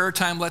after prayer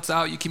time lets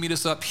out. You can meet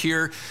us up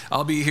here.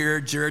 I'll be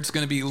here. Jared's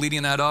going to be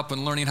leading that up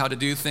and learning how to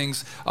do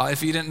things.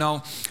 If you didn't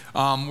know,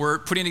 we're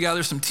putting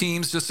together some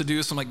teams just to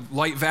do some like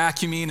light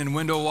vacuuming and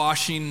window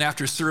washing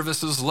after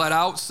services let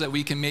out so that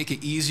we can make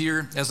it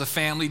easier as a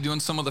family doing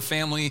some of the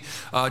family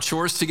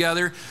chores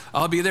together.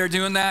 I'll be there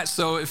doing that.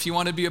 So if you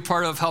want to be a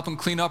part of helping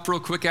clean up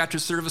real quick after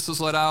services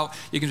let out,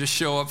 you can just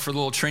show up for a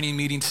little training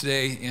meeting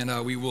today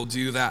and we will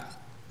do that.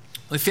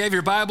 If you have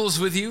your Bibles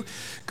with you,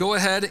 go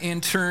ahead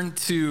and turn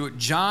to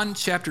John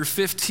chapter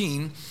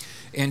 15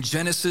 and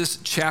Genesis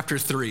chapter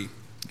 3.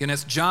 Again,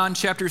 it's John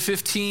chapter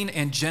 15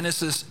 and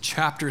Genesis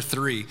chapter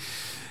 3.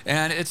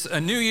 And it's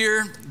a new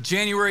year.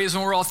 January is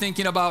when we're all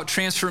thinking about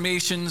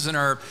transformations in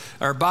our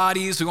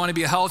bodies. We want to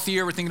be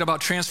healthier. We're thinking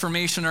about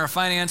transformation in our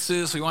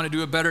finances. We want to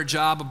do a better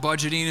job of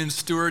budgeting and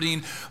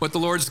stewarding what the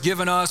Lord's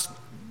given us.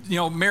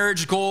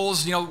 Marriage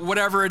goals,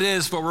 whatever it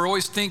is, but we're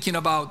always thinking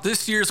about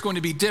this year is going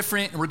to be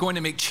different and we're going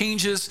to make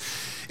changes.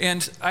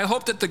 And I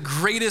hope that the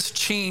greatest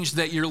change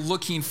that you're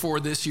looking for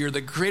this year, the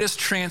greatest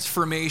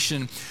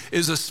transformation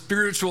is a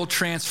spiritual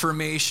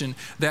transformation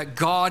that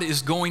God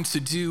is going to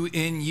do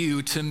in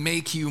you to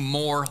make you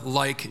more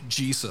like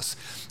Jesus.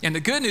 And the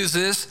good news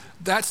is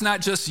that's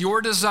not just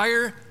your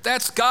desire,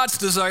 that's God's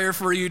desire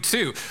for you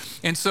too.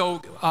 And so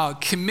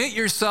commit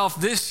yourself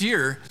this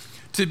year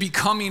to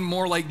becoming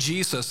more like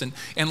Jesus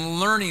and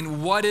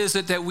learning what is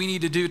it that we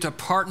need to do to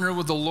partner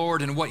with the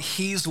Lord and what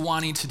he's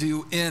wanting to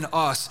do in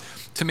us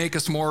to make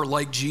us more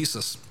like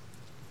Jesus.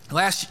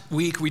 Last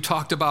week, we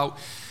talked about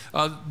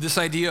this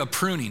idea of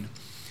pruning.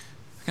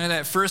 Kind of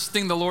that first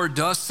thing the Lord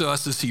does to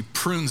us is he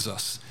prunes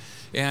us.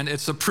 And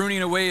it's a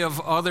pruning away of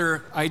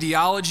other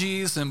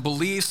ideologies and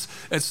beliefs.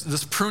 It's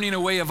this pruning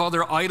away of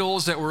other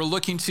idols that we're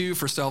looking to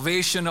for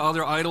salvation,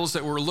 other idols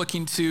that we're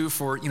looking to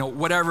for,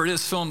 whatever it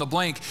is, fill in the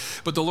blank.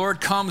 But the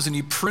Lord comes and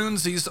he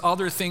prunes these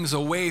other things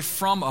away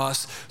from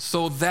us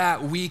so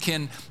that we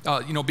can,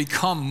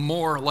 become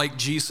more like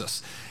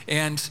Jesus.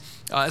 And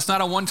it's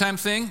not a one-time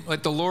thing.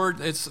 Like the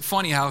Lord, it's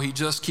funny how he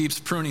just keeps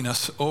pruning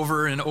us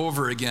over and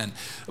over again.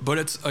 But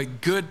it's a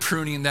good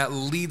pruning that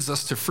leads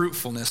us to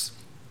fruitfulness.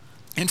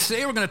 And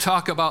today we're going to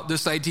talk about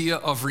this idea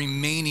of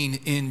remaining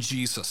in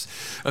Jesus,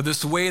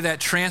 this way that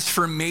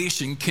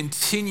transformation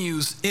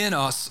continues in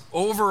us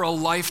over a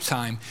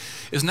lifetime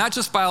is not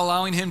just by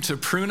allowing him to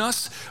prune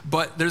us,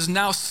 but there's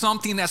now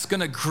something that's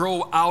going to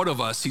grow out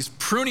of us. He's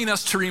pruning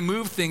us to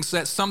remove things so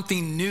that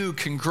something new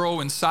can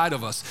grow inside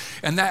of us.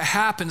 And that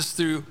happens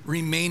through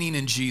remaining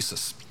in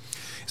Jesus.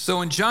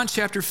 So in John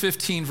chapter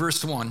 15,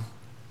 verse 1,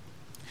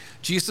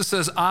 Jesus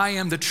says, "I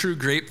am the true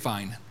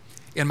grapevine,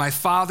 and my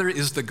Father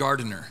is the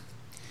gardener.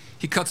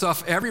 He cuts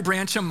off every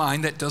branch of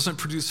mine that doesn't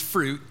produce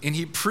fruit, and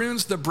he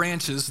prunes the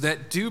branches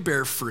that do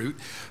bear fruit,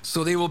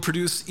 so they will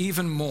produce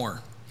even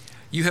more.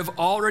 You have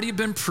already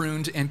been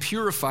pruned and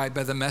purified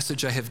by the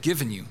message I have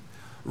given you.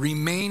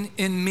 Remain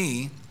in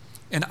me,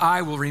 and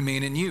I will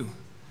remain in you.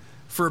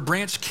 For a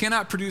branch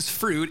cannot produce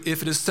fruit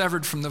if it is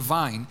severed from the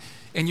vine,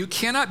 and you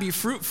cannot be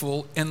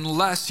fruitful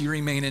unless you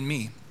remain in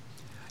me.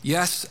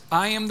 Yes,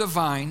 I am the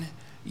vine,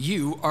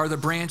 you are the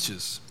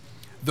branches.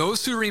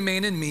 Those who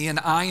remain in me and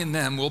I in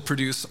them will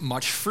produce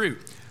much fruit.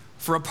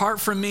 For apart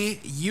from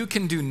me, you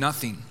can do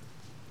nothing.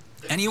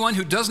 Anyone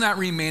who does not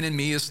remain in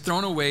me is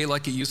thrown away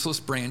like a useless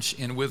branch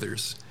and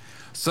withers.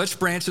 Such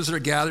branches are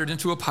gathered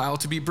into a pile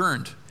to be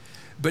burned.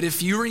 But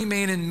if you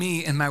remain in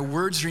me and my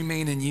words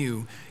remain in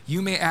you,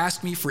 you may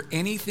ask me for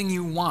anything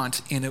you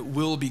want and it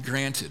will be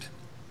granted.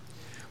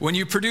 When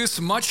you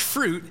produce much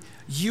fruit,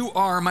 you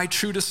are my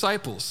true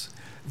disciples.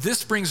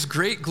 This brings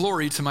great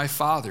glory to my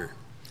Father.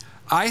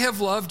 I have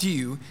loved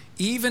you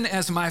even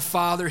as my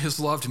Father has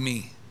loved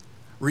me.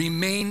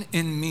 Remain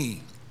in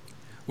me.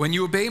 When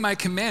you obey my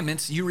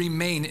commandments, you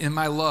remain in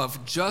my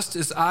love, just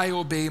as I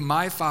obey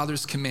my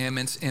Father's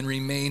commandments and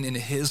remain in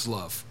his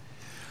love.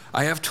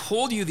 I have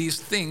told you these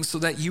things so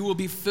that you will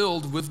be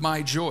filled with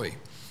my joy.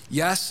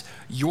 Yes,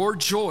 your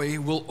joy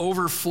will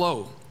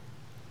overflow.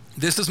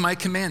 This is my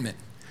commandment.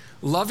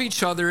 Love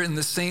each other in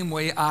the same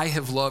way I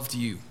have loved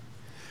you.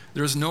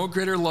 There is no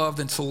greater love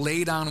than to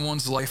lay down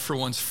one's life for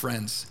one's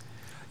friends.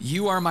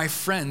 You are my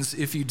friends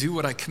if you do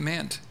what I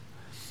command.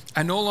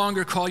 I no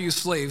longer call you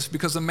slaves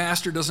because the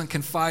master doesn't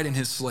confide in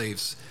his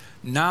slaves.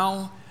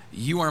 Now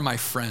you are my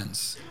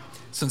friends,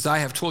 since I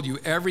have told you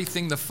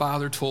everything the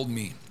Father told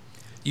me.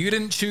 You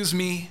didn't choose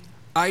me,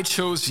 I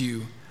chose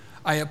you.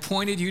 I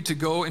appointed you to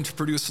go and to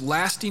produce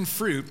lasting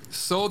fruit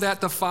so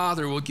that the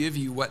Father will give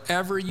you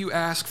whatever you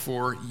ask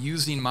for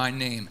using my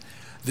name.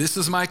 This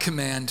is my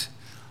command.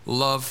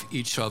 Love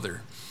each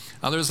other.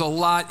 Now, there's a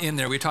lot in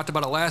there. We talked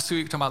about it last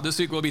week, talked about this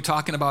week, we'll be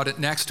talking about it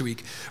next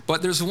week.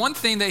 But there's one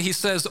thing that he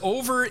says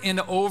over and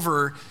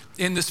over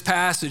in this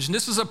passage, and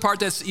this is a part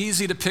that's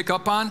easy to pick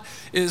up on,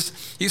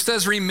 is he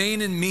says,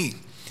 remain in me.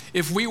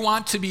 If we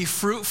want to be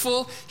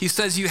fruitful, he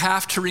says you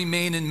have to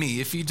remain in me.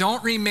 If you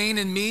don't remain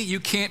in me, you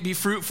can't be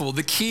fruitful.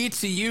 The key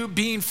to you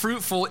being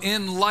fruitful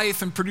in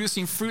life and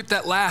producing fruit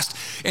that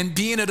lasts and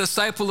being a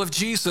disciple of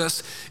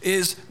Jesus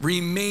is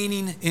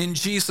remaining in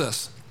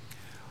Jesus.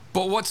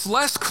 But what's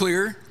less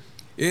clear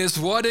is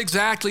what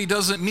exactly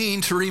does it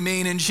mean to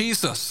remain in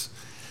Jesus?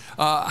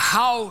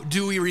 How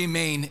do we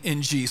remain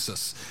in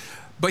Jesus?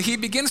 But he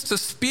begins to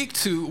speak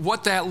to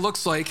what that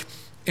looks like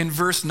in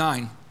verse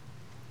 9.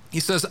 He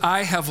says,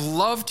 I have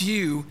loved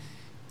you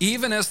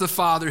even as the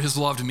Father has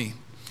loved me.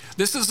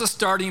 This is the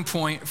starting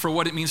point for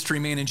what it means to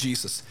remain in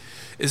Jesus,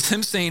 is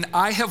him saying,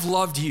 I have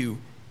loved you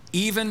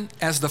even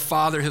as the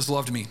Father has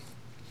loved me.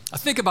 Now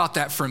think about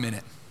that for a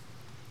minute.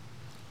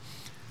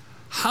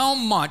 How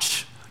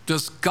much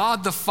does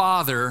God the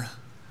Father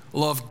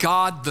love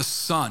God the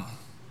Son?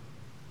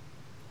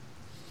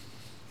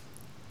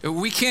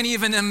 We can't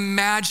even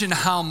imagine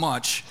how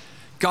much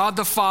God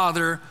the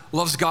Father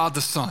loves God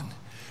the Son.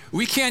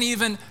 We can't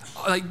even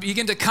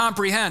begin to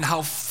comprehend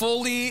how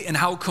fully and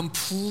how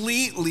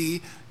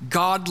completely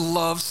God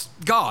loves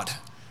God.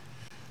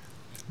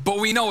 But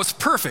we know it's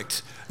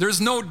perfect. There's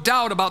no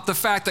doubt about the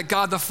fact that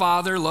God the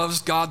Father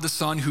loves God the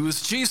Son, who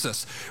is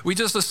Jesus. We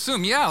just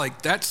assume,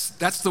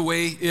 that's the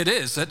way it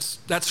is.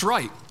 That's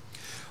right.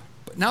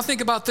 But now think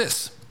about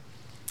this.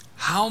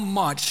 How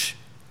much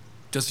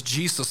does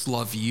Jesus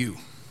love you?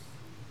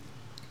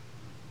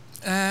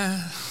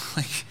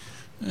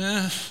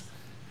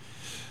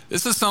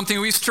 This is something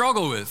we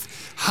struggle with.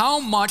 How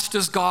much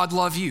does God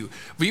love you?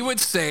 We would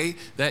say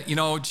that,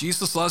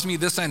 Jesus loves me,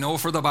 this I know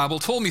for the Bible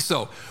told me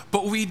so.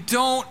 But we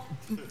don't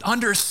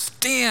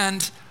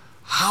understand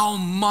how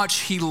much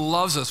he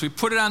loves us. We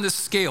put it on this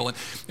scale and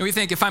we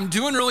think if I'm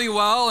doing really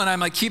well and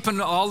I'm keeping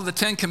all of the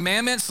 10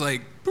 commandments,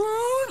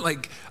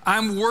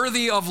 I'm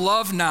worthy of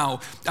love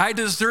now. I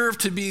deserve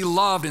to be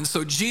loved, and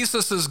so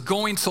Jesus is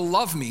going to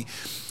love me.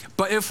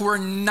 But if we're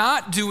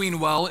not doing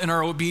well in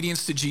our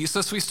obedience to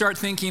Jesus, we start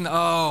thinking,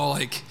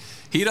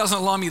 he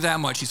doesn't love me that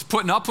much. He's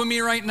putting up with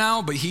me right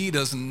now, but he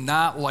does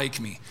not like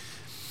me.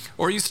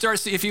 Or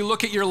if you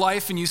look at your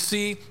life and you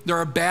see there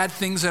are bad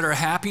things that are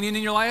happening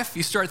in your life,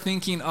 you start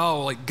thinking,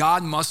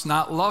 God must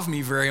not love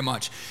me very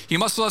much. He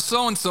must love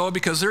so-and-so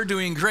because they're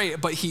doing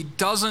great, but he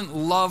doesn't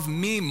love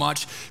me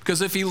much,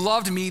 because if he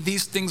loved me,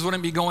 these things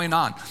wouldn't be going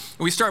on.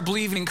 We start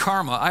believing in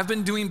karma. I've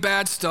been doing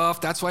bad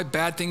stuff. That's why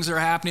bad things are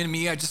happening to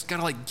me. I just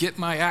got to get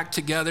my act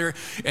together,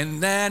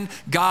 and then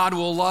God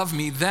will love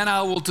me. Then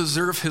I will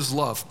deserve his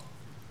love.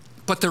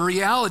 But the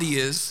reality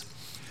is,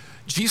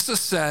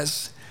 Jesus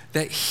says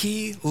that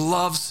he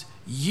loves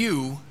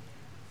you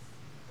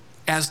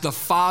as the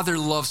Father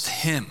loves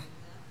him.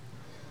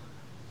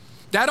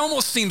 That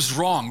almost seems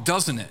wrong,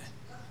 doesn't it?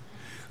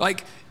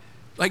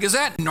 Is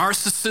that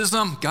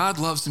narcissism? God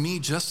loves me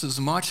just as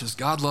much as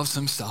God loves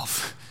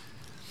himself.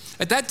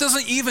 That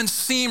doesn't even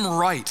seem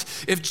right.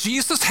 If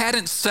Jesus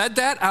hadn't said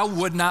that, I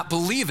would not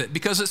believe it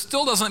because it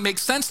still doesn't make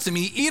sense to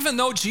me. Even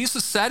though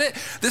Jesus said it,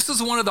 this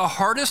is one of the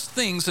hardest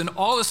things in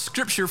all of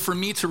Scripture for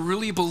me to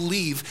really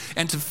believe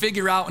and to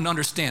figure out and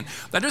understand.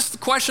 That just the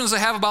questions I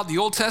have about the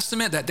Old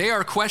Testament, that they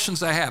are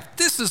questions I have.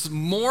 This is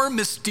more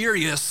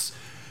mysterious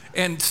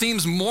and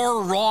seems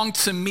more wrong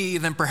to me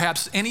than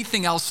perhaps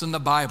anything else in the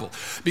Bible.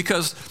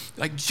 Because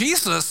like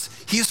Jesus,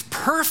 he's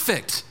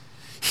perfect.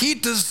 He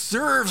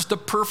deserves the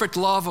perfect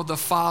love of the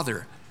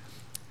Father,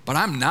 but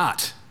I'm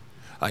not.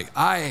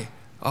 I'm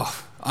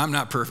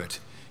not perfect.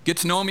 Get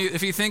to know me.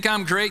 If you think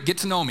I'm great, get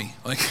to know me.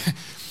 Like,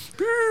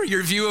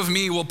 your view of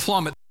me will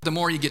plummet the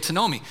more you get to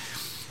know me.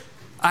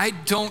 I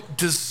don't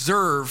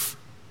deserve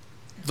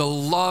the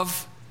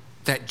love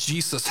that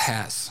Jesus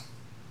has.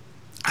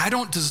 I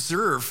don't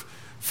deserve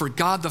for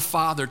God the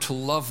Father to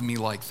love me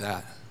like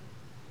that.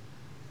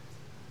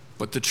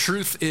 But the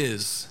truth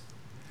is,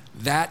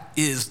 that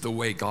is the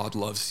way God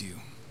loves you.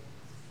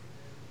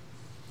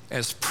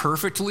 As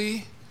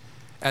perfectly,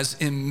 as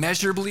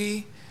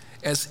immeasurably,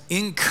 as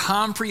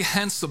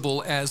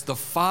incomprehensible as the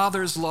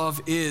Father's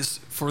love is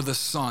for the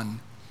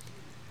Son,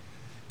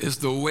 is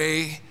the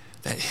way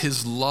that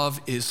his love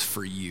is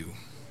for you.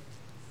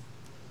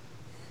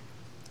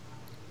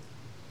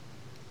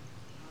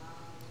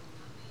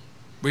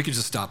 We could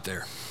just stop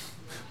there.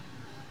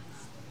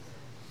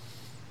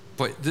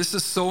 But this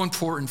is so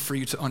important for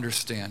you to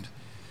understand.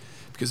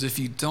 Because if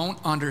you don't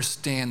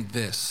understand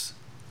this,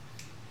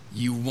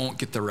 you won't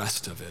get the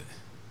rest of it.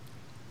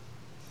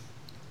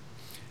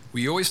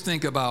 We always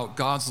think about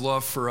God's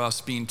love for us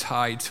being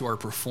tied to our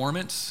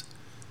performance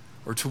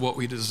or to what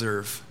we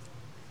deserve,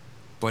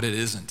 but it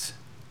isn't.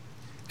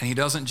 And he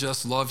doesn't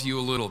just love you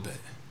a little bit.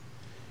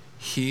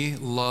 He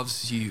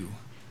loves you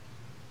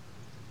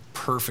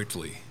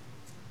perfectly,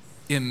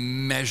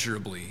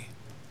 immeasurably,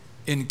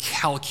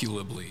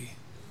 incalculably.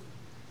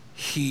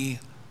 He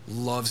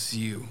loves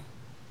you.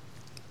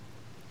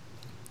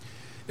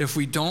 If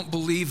we don't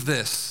believe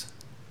this,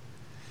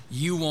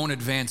 you won't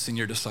advance in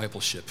your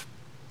discipleship.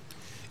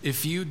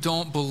 If you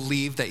don't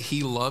believe that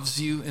he loves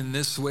you in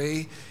this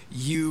way,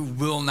 you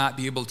will not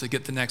be able to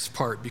get the next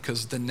part,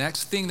 because the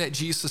next thing that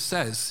Jesus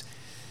says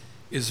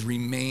is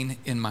remain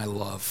in my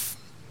love.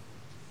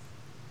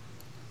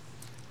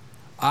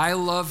 I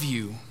love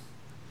you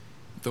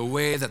the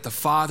way that the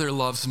Father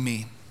loves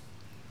me.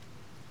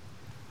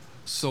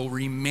 So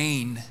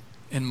remain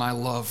in my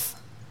love.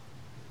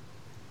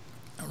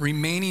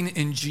 Remaining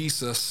in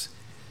Jesus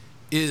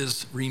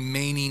is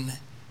remaining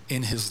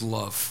in his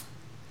love.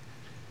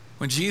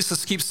 When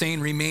Jesus keeps saying,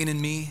 remain in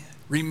me,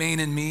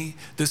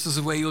 this is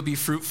the way you'll be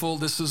fruitful,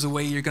 this is the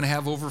way you're going to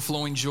have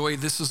overflowing joy,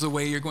 this is the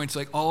way you're going to,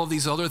 like all of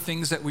these other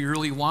things that we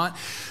really want,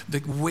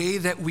 the way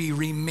that we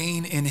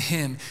remain in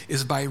him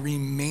is by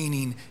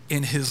remaining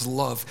in his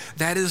love.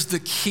 That is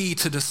the key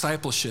to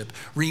discipleship.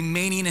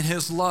 Remaining in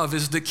his love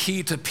is the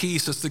key to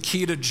peace, it's the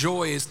key to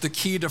joy, it's the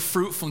key to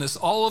fruitfulness.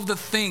 All of the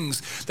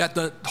things that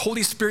the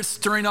Holy Spirit's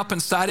stirring up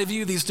inside of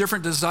you, these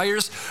different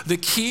desires, the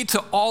key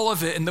to all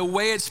of it and the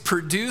way it's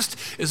produced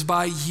is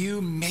by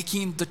you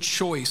making the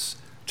choice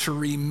to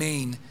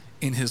remain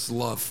in his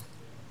love.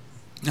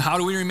 Now, how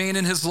do we remain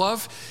in his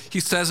love?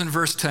 He says in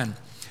verse 10,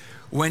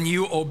 when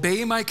you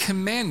obey my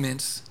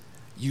commandments,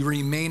 you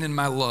remain in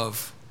my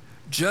love,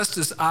 just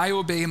as I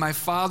obey my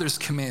Father's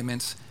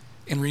commandments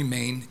and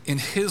remain in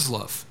his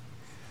love.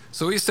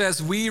 So he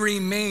says we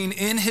remain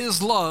in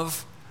his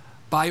love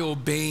by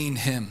obeying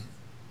him.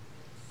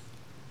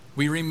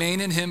 We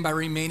remain in him by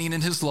remaining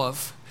in his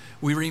love.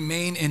 We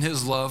remain in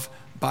his love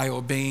by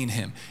obeying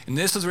him. And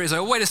this is where he's like,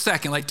 oh, wait a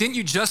second, like, didn't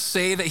you just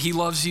say that he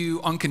loves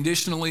you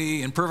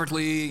unconditionally and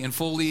perfectly and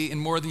fully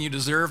and more than you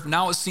deserve?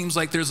 Now it seems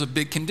like there's a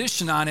big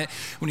condition on it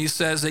when he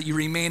says that you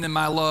remain in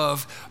my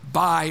love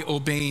by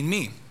obeying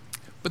me.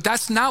 But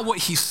that's not what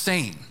he's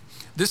saying.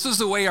 This is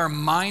the way our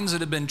minds that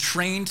have been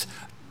trained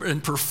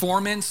in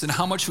performance and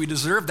how much we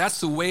deserve, that's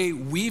the way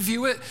we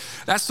view it.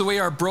 That's the way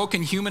our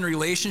broken human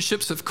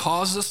relationships have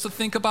caused us to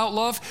think about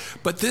love.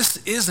 But this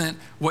isn't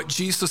what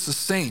Jesus is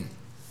saying.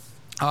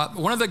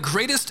 One of the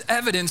greatest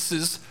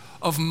evidences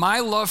of my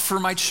love for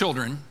my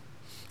children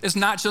is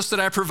not just that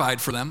I provide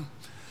for them.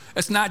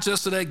 It's not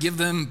just that I give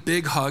them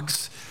big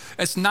hugs.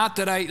 It's not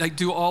that I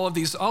do all of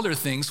these other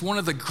things. One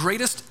of the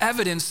greatest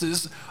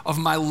evidences of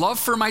my love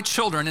for my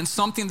children, and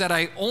something that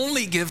I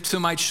only give to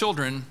my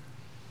children,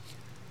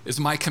 is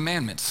my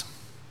commandments.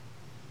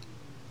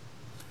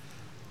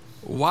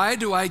 Why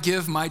do I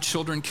give my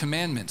children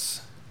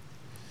commandments?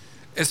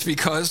 It's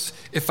because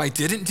if I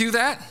didn't do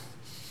that,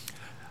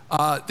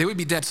 they would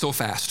be dead so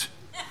fast.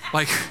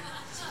 Like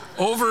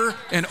over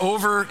and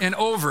over and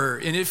over.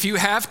 And if you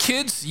have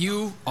kids,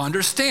 you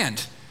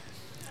understand.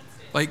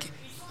 Like,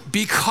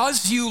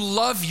 because you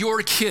love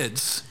your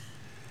kids,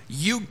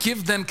 you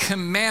give them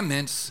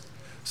commandments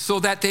so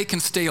that they can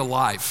stay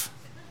alive.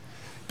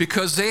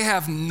 Because they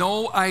have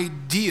no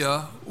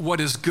idea what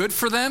is good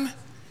for them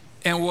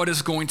and what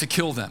is going to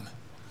kill them.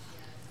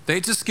 They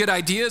just get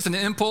ideas and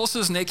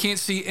impulses, and they can't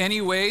see any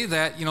way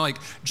that, like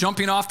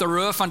jumping off the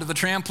roof onto the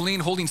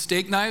trampoline, holding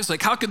steak knives,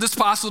 like how could this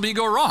possibly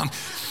go wrong?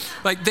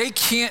 Like they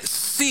can't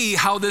see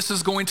how this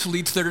is going to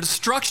lead to their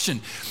destruction.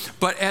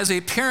 But as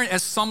a parent,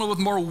 as someone with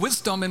more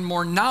wisdom and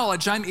more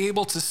knowledge, I'm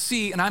able to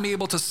see and I'm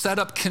able to set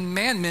up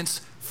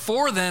commandments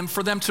for them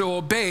to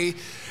obey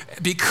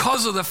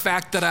because of the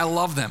fact that I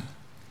love them.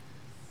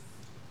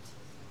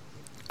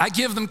 I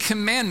give them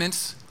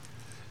commandments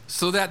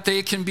so that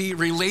they can be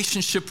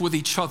relationship with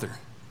each other.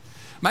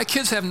 My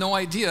kids have no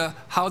idea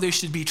how they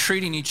should be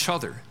treating each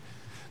other.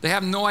 They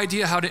have no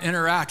idea how to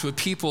interact with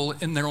people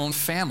in their own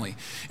family.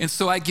 And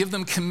so I give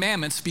them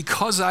commandments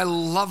because I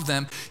love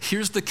them.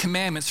 Here's the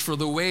commandments for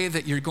the way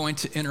that you're going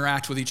to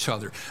interact with each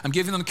other. I'm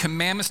giving them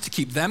commandments to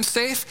keep them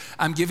safe.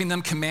 I'm giving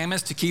them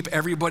commandments to keep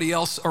everybody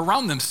else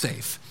around them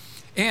safe.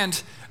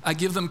 And I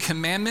give them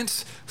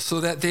commandments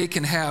so that they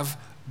can have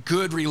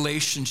good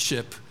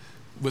relationship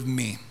with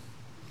me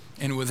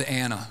and with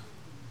Anna.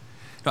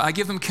 I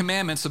give them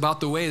commandments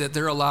about the way that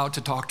they're allowed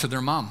to talk to their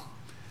mom.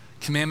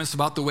 Commandments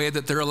about the way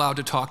that they're allowed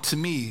to talk to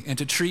me and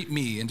to treat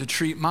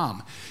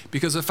mom.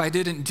 Because if I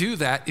didn't do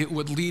that, it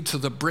would lead to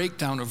the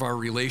breakdown of our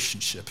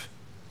relationship.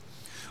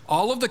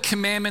 All of the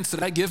commandments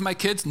that I give my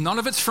kids, none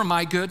of it's for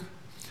my good.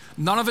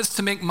 None of it's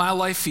to make my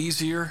life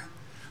easier.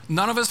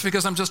 None of it's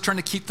because I'm just trying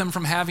to keep them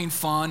from having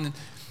fun.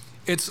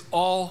 It's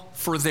all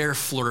for their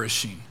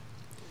flourishing.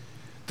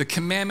 The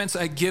commandments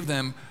I give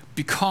them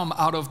become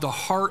out of the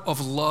heart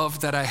of love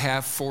that I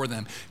have for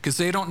them, because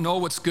they don't know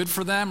what's good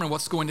for them and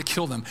what's going to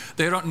kill them.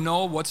 They don't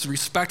know what's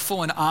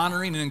respectful and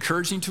honoring and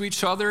encouraging to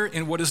each other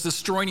and what is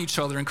destroying each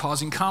other and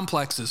causing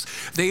complexes.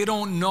 They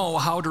don't know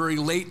how to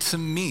relate to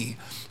me.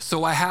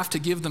 So I have to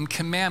give them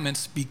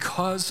commandments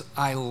because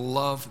I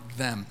love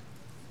them.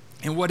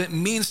 And what it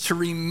means to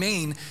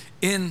remain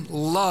in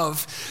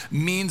love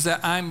means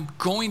that I'm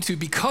going to,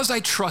 because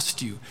I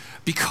trust you,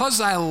 because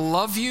I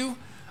love you,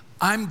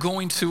 I'm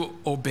going to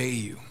obey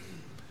you.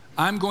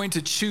 I'm going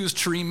to choose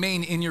to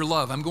remain in your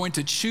love. I'm going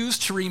to choose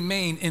to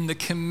remain in the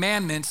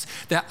commandments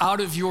that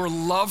out of your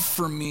love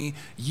for me,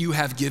 you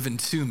have given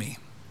to me.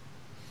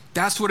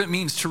 That's what it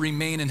means to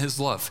remain in his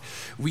love.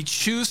 We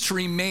choose to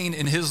remain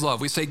in his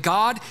love. We say,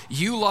 God,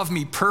 you love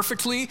me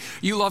perfectly.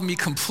 You love me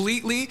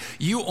completely.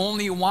 You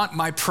only want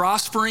my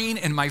prospering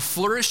and my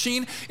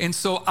flourishing. And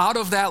so out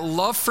of that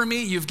love for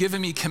me, you've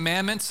given me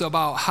commandments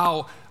about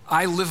how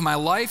I live my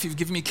life. You've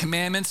given me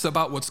commandments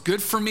about what's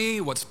good for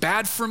me, what's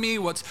bad for me,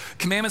 what's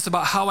commandments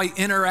about how I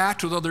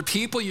interact with other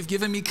people. You've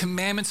given me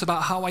commandments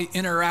about how I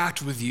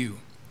interact with you.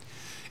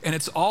 And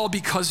it's all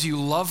because you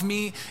love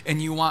me and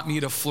you want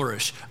me to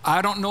flourish.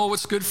 I don't know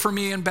what's good for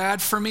me and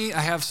bad for me. I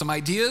have some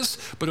ideas,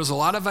 but there's a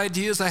lot of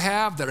ideas I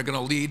have that are going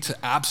to lead to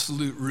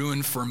absolute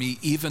ruin for me,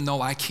 even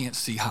though I can't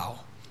see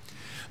how.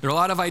 There are a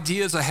lot of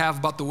ideas I have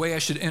about the way I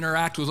should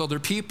interact with other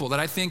people that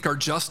I think are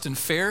just and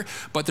fair,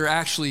 but they're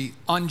actually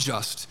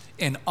unjust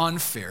and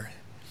unfair.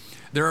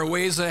 There are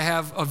ways that I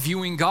have of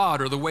viewing God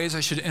or the ways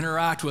I should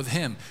interact with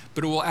him,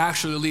 but it will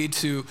actually lead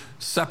to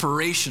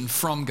separation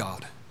from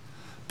God.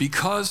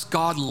 Because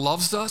God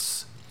loves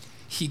us,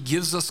 he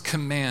gives us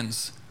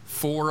commands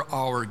for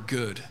our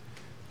good.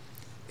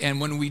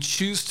 And when we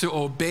choose to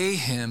obey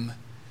him,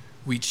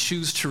 we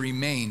choose to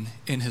remain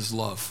in his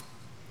love.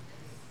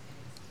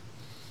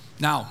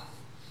 Now,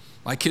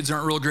 my kids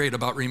aren't real great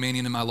about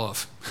remaining in my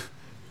love.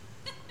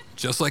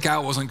 Just like I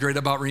wasn't great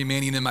about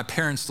remaining in my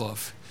parents'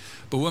 love.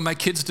 But when my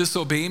kids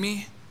disobey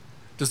me,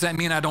 does that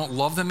mean I don't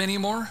love them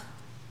anymore?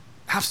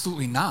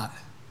 Absolutely not.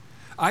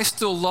 I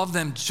still love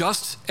them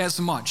just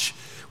as much.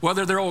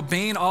 Whether they're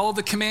obeying all of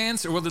the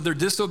commands or whether they're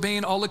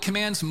disobeying all the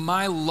commands,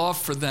 my love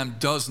for them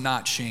does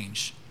not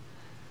change.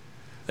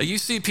 You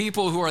see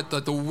people who are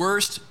the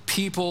worst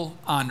people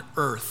on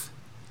earth,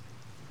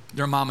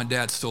 their mom and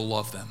dad still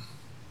love them.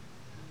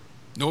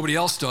 Nobody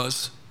else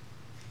does,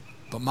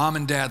 but mom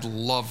and dad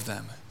love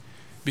them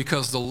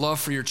because the love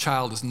for your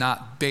child is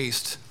not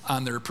based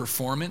on their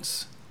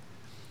performance.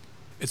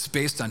 It's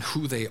based on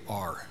who they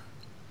are,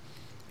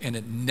 and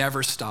it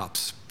never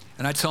stops.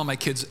 And I tell my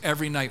kids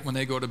every night when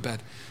they go to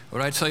bed,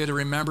 what I tell you to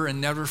remember and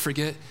never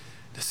forget,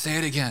 to say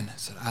it again. I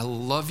said, I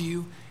love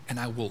you and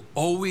I will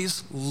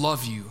always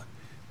love you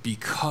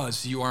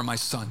because you are my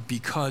son,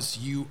 because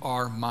you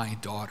are my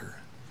daughter.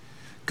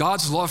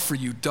 God's love for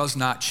you does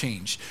not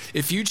change.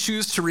 If you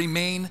choose to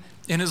remain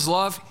in his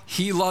love,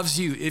 he loves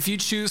you. If you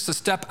choose to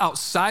step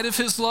outside of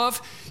his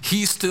love,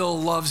 he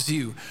still loves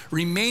you.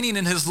 Remaining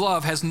in his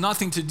love has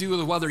nothing to do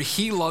with whether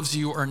he loves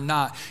you or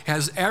not. It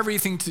has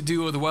everything to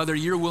do with whether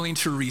you're willing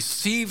to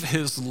receive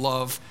his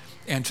love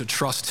and to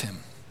trust him.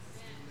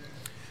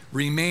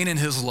 Remain in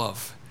his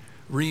love.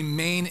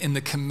 Remain in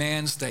the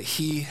commands that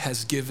he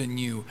has given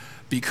you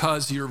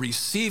because you're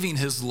receiving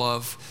his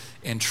love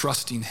and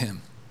trusting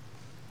him.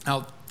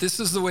 Now, this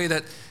is the way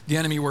that the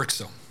enemy works,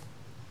 though.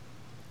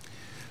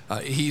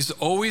 He's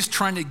always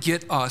trying to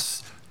get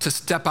us to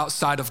step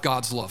outside of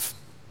God's love.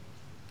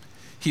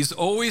 He's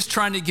always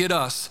trying to get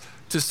us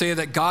to say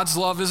that God's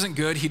love isn't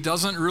good. He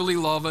doesn't really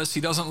love us.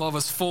 He doesn't love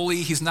us fully.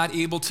 He's not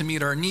able to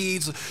meet our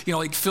needs,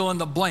 like fill in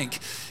the blank.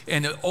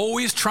 And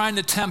always trying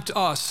to tempt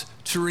us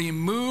to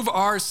remove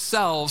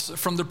ourselves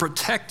from the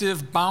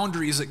protective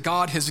boundaries that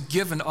God has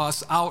given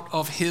us out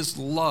of his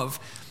love.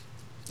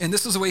 And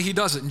this is the way he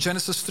does it in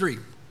Genesis 3.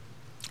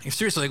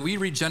 Seriously, we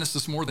read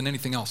Genesis more than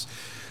anything else.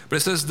 But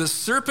it says, the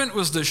serpent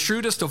was the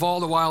shrewdest of all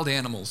the wild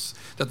animals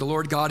that the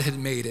Lord God had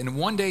made. And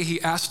one day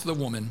he asked the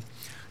woman,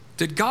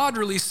 did God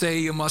really say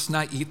you must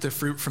not eat the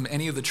fruit from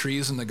any of the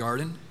trees in the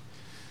garden?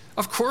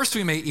 Of course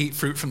we may eat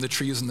fruit from the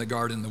trees in the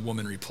garden, the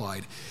woman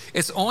replied.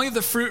 It's only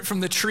the fruit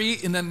from the tree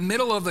in the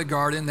middle of the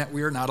garden that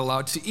we are not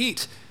allowed to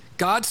eat.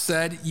 God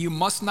said you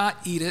must not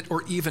eat it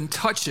or even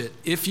touch it.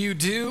 If you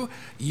do,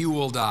 you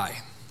will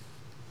die.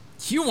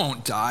 You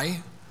won't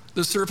die,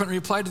 the serpent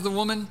replied to the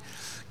woman.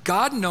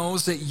 God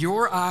knows that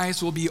your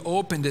eyes will be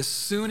opened as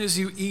soon as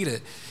you eat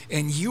it,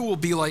 and you will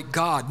be like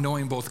God,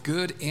 knowing both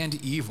good and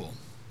evil.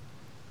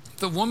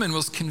 The woman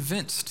was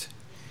convinced.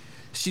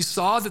 She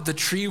saw that the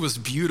tree was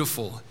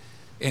beautiful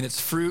and its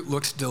fruit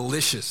looked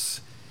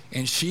delicious,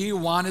 and she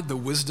wanted the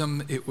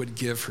wisdom it would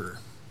give her.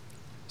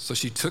 So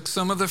she took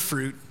some of the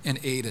fruit and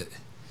ate it.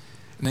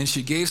 And then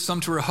she gave some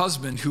to her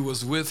husband who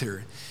was with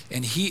her,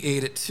 and he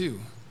ate it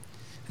too.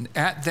 And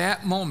at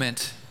that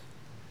moment,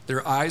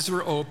 their eyes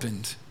were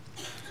opened,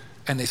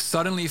 and they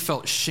suddenly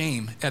felt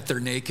shame at their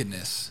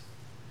nakedness.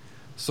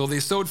 So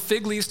they sewed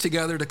fig leaves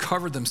together to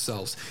cover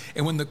themselves.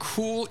 And when the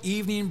cool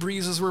evening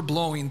breezes were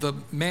blowing, the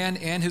man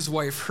and his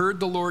wife heard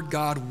the Lord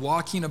God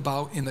walking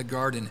about in the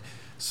garden.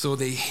 So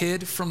they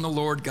hid from the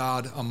Lord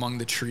God among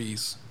the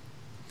trees.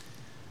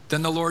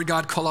 Then the Lord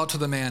God called out to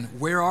the man,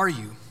 where are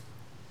you?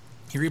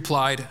 He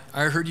replied,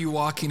 I heard you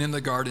walking in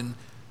the garden,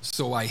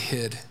 so I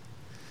hid.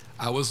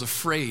 I was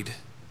afraid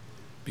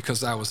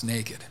because I was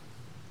naked.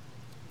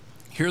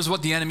 Here's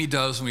what the enemy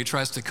does when he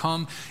tries to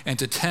come and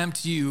to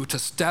tempt you to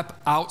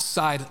step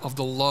outside of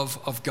the love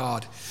of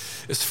God.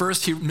 Is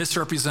first, he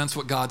misrepresents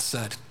what God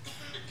said.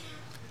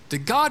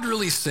 Did God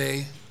really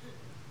say?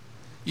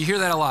 You hear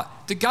that a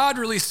lot. Did God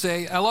really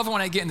say? I love it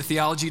when I get into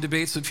theology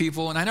debates with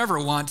people, and I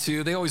never want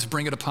to. They always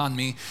bring it upon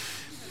me.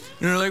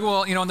 And they're like,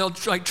 well, and they'll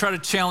try to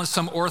challenge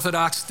some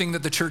orthodox thing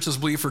that the church has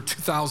believed for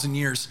 2,000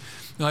 years.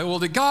 They're like, well,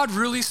 did God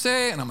really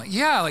say? And I'm like,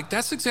 yeah,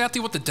 that's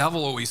exactly what the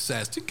devil always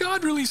says. Did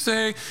God really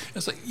say? And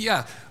it's like,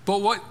 yeah.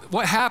 But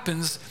what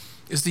happens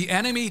is the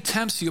enemy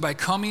tempts you by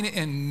coming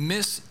and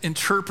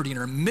misinterpreting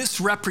or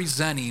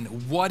misrepresenting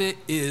what it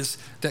is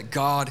that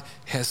God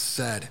has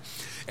said.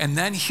 And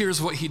then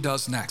here's what he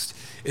does next,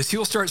 is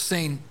he'll start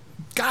saying,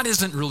 God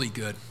isn't really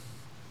good.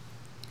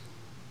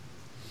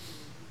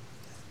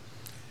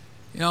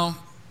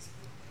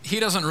 He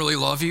doesn't really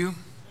love you.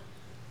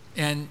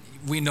 And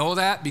we know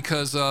that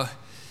because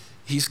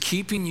he's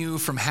keeping you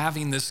from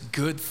having this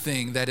good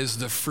thing that is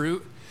the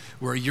fruit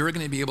where you're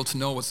going to be able to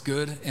know what's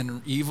good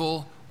and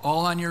evil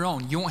all on your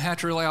own. You won't have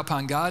to rely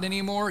upon God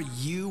anymore.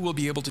 You will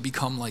be able to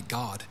become like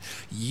God.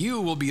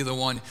 You will be the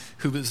one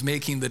who is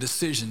making the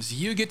decisions.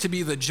 You get to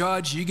be the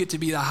judge. You get to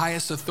be the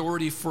highest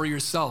authority for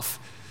yourself.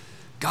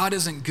 God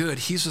isn't good.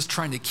 He's just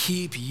trying to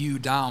keep you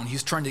down.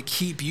 He's trying to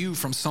keep you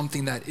from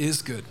something that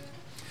is good.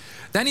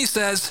 Then he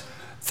says,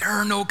 there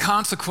are no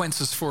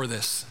consequences for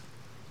this.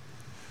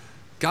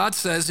 God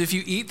says, if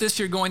you eat this,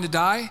 you're going to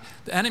die.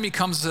 The enemy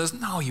comes and says,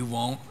 no, you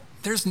won't.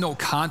 There's no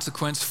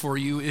consequence for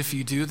you if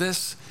you do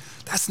this.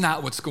 That's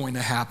not what's going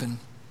to happen.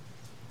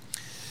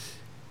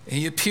 And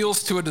he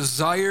appeals to a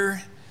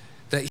desire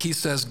that he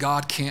says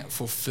God can't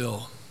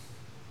fulfill.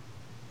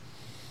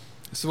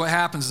 So what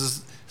happens is,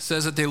 it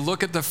says that they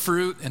look at the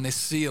fruit and they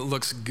see it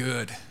looks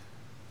good.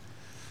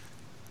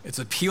 It's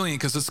appealing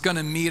because it's going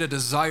to meet a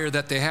desire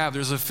that they have.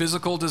 There's a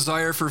physical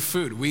desire for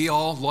food. We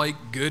all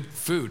like good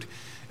food.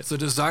 It's a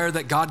desire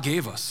that God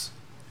gave us.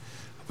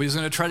 But he's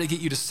going to try to get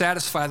you to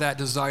satisfy that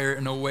desire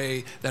in a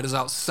way that is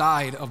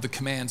outside of the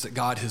commands that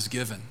God has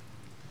given.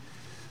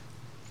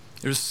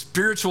 There's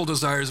spiritual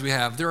desires we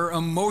have. There are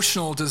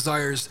emotional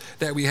desires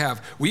that we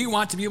have. We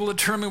want to be able to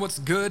determine what's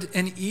good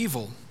and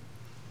evil.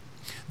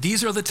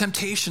 These are the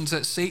temptations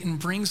that Satan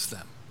brings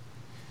them.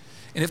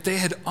 And if they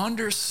had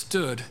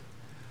understood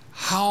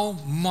how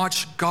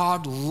much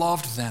God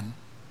loved them,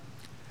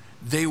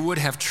 they would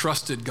have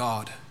trusted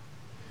God.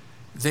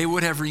 They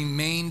would have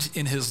remained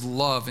in his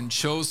love and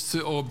chose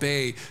to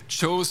obey,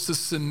 chose to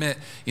submit.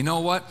 You know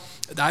what?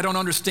 I don't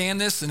understand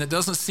this and it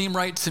doesn't seem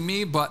right to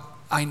me, but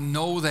I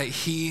know that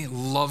he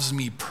loves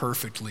me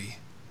perfectly.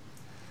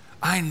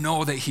 I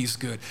know that he's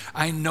good.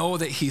 I know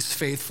that he's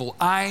faithful.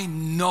 I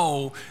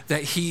know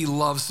that he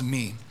loves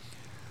me.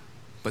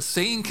 But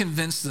Satan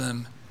convinced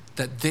them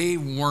that they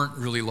weren't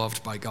really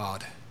loved by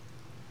God.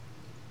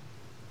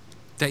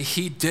 That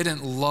he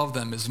didn't love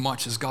them as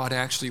much as God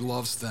actually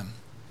loves them.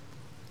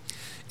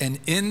 And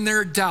in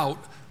their doubt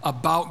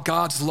about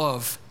God's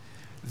love,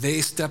 they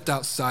stepped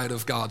outside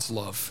of God's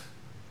love.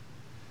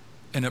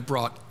 And it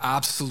brought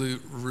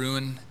absolute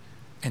ruin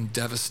and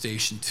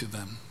devastation to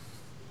them.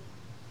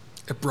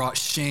 It brought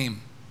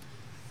shame.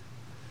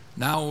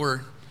 Now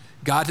we're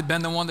God had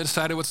been the one that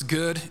decided what's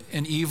good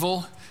and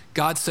evil.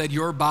 God said,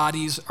 your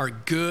bodies are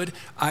good.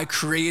 I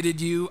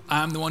created you.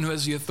 I'm the one who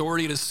has the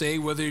authority to say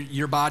whether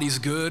your body's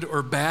good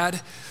or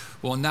bad.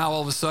 Well, now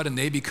all of a sudden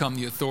they become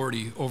the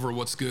authority over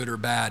what's good or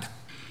bad.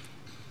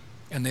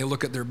 And they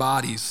look at their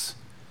bodies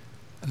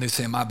and they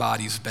say, my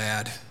body's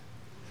bad.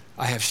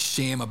 I have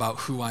shame about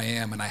who I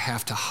am and I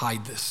have to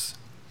hide this.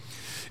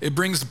 It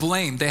brings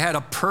blame.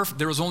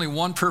 There was only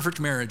one perfect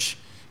marriage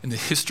in the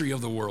history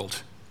of the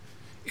world.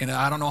 And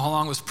I don't know how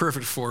long it was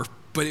perfect for,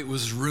 but it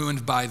was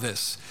ruined by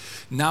this.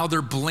 Now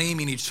they're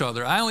blaming each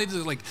other.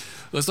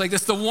 It's like,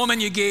 it's the woman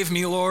you gave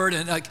me, Lord.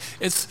 And like,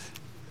 it's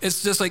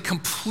just like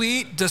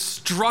complete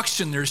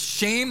destruction. There's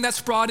shame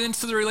that's brought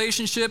into the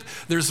relationship.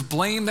 There's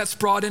blame that's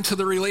brought into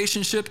the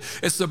relationship.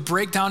 It's the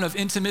breakdown of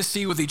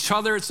intimacy with each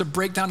other. It's a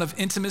breakdown of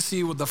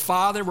intimacy with the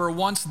Father, where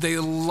once they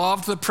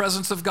loved the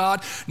presence of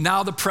God,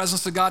 now the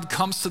presence of God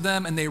comes to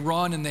them and they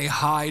run and they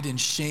hide in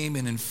shame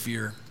and in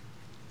fear.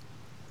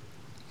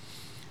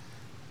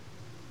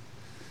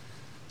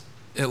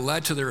 It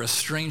led to their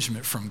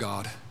estrangement from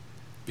God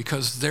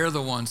because they're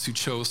the ones who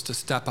chose to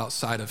step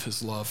outside of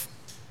his love.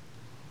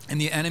 And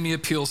the enemy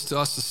appeals to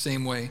us the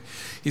same way.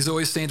 He's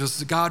always saying to us,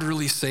 does God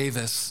really say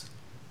this?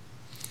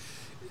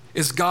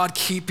 Is God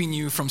keeping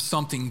you from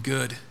something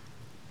good?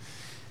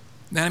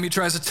 The enemy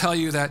tries to tell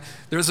you that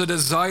there's a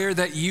desire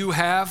that you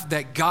have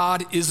that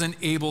God isn't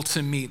able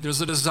to meet.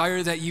 There's a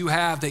desire that you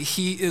have that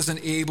he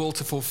isn't able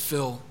to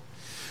fulfill.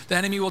 The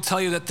enemy will tell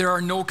you that there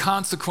are no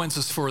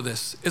consequences for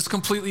this. It's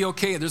completely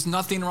okay. There's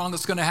nothing wrong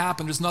that's going to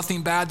happen. There's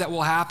nothing bad that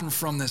will happen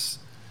from this.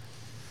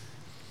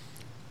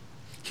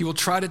 He will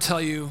try to tell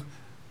you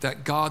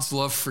that God's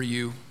love for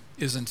you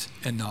isn't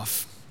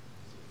enough,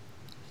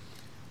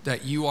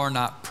 that you are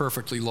not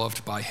perfectly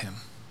loved by him.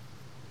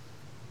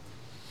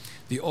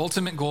 The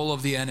ultimate goal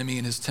of the enemy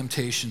and his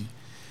temptation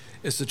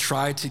is to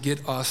try to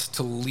get us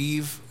to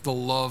leave the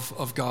love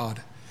of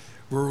God,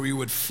 where we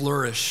would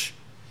flourish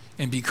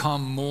and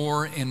become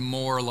more and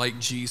more like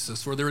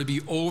Jesus, where there would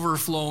be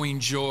overflowing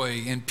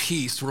joy and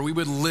peace, where we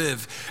would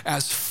live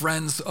as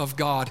friends of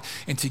God,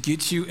 and to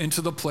get you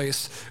into the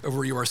place of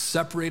where you are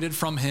separated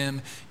from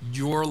him,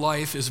 your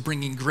life is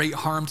bringing great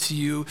harm to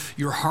you,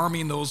 you're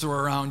harming those who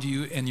are around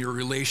you, and your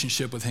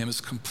relationship with him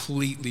is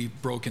completely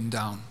broken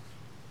down.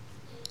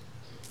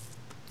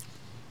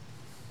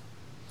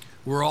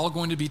 We're all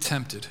going to be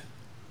tempted,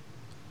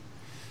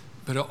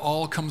 but it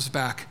all comes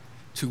back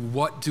to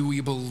what do we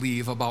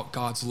believe about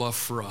God's love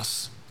for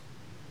us.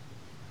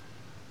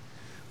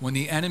 When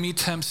the enemy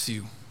tempts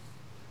you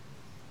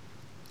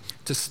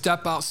to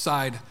step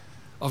outside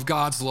of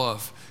God's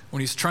love, when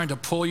he's trying to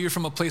pull you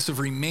from a place of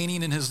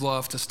remaining in his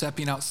love to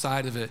stepping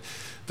outside of it,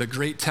 the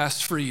great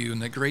test for you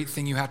and the great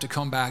thing you have to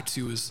come back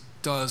to is,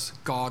 does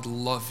God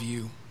love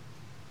you?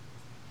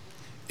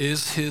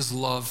 Is his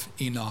love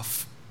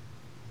enough?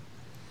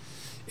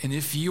 And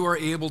if you are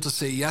able to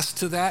say yes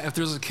to that, if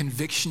there's a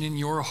conviction in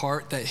your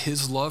heart that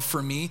his love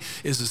for me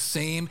is the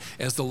same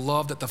as the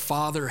love that the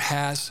Father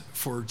has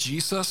for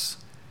Jesus,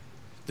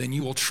 then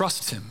you will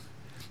trust him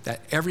that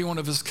every one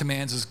of his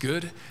commands is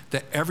good,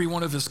 that every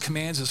one of his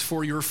commands is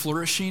for your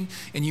flourishing,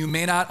 and you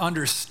may not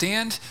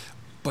understand,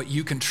 but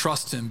you can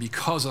trust him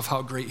because of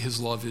how great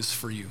his love is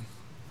for you.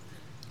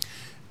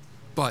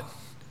 But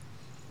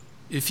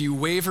if you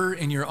waver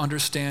in your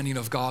understanding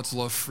of God's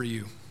love for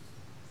you,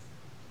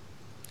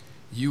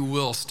 you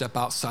will step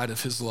outside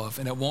of his love.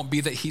 And it won't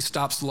be that he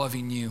stops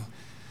loving you,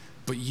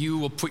 but you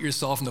will put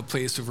yourself in the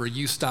place where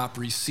you stop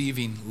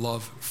receiving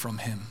love from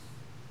him.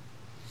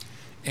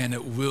 And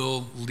it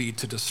will lead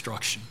to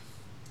destruction.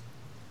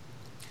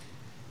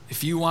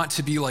 If you want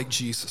to be like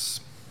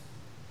Jesus,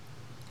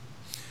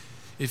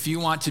 if you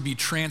want to be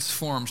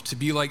transformed to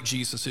be like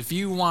Jesus, if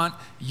you want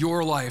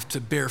your life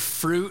to bear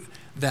fruit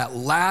that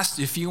lasts,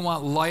 if you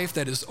want life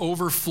that is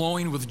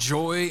overflowing with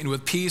joy and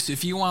with peace,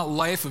 if you want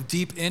life of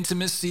deep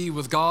intimacy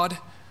with God,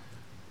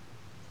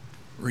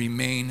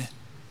 remain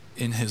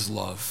in his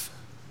love.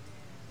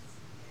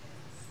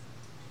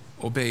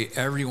 Obey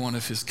every one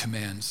of his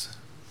commands.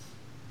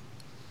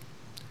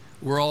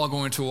 We're all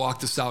going to walk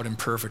this out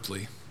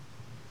imperfectly.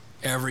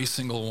 Every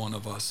single one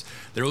of us.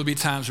 There will be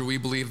times where we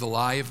believe the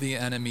lie of the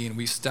enemy and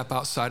we step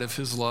outside of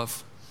his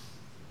love.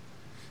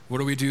 What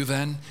do we do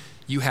then?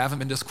 You haven't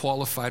been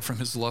disqualified from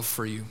his love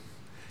for you.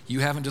 You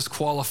haven't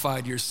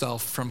disqualified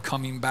yourself from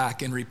coming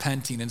back and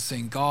repenting and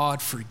saying,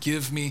 God,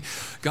 forgive me.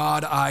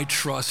 God, I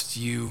trust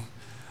you.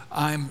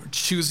 I'm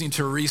choosing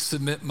to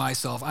resubmit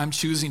myself. I'm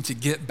choosing to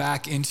get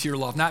back into your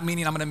love. Not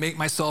meaning I'm going to make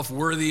myself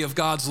worthy of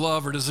God's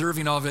love or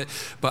deserving of it,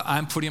 but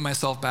I'm putting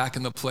myself back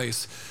in the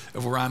place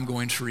of where I'm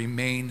going to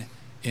remain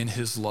in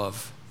his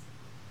love.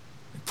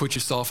 Put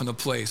yourself in the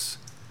place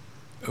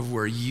of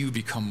where you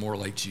become more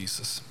like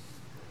Jesus.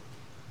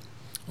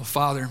 Well,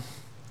 Father,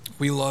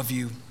 we love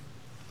you,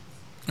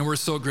 and we're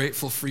so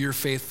grateful for your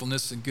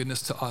faithfulness and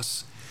goodness to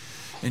us.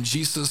 And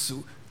Jesus,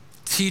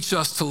 teach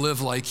us to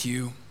live like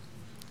you.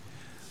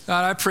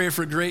 God, I pray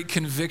for great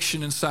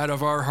conviction inside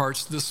of our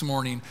hearts this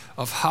morning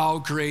of how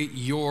great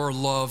your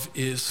love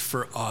is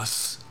for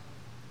us.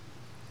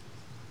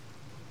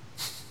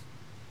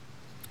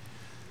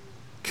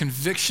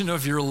 conviction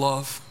of your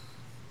love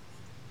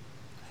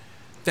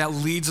that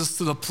leads us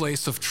to the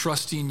place of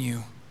trusting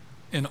you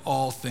in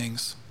all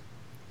things.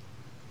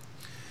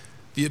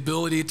 The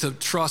ability to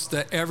trust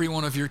that every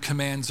one of your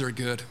commands are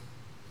good,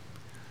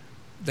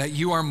 that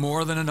you are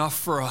more than enough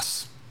for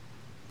us.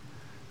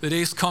 The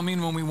day's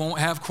coming when we won't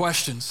have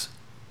questions.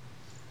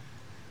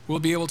 We'll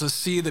be able to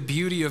see the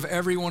beauty of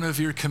every one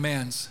of your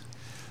commands.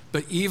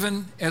 But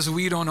even as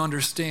we don't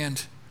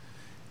understand,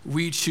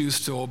 we choose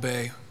to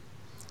obey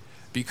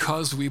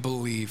because we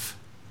believe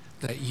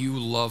that you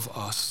love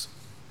us.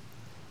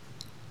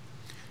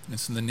 And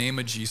it's in the name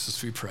of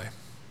Jesus we pray.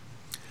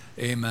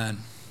 Amen.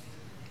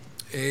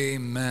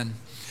 Amen.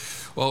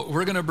 Well,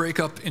 we're going to break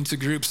up into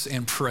groups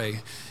and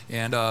pray.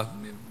 And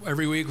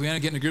every week we're going to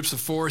get into groups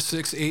of 4,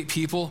 6, 8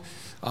 people.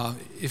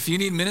 If you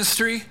need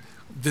ministry,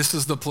 this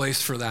is the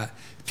place for that.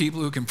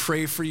 People who can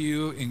pray for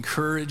you,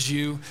 encourage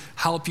you,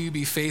 help you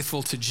be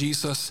faithful to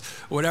Jesus.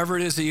 Whatever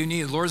it is that you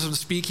need. The Lord's been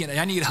speaking.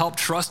 I need help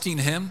trusting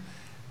him.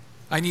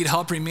 I need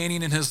help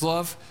remaining in his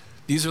love.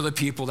 These are the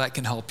people that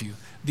can help you.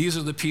 These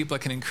are the people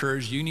that can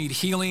encourage you. You need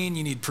healing,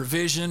 you need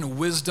provision,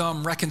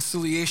 wisdom,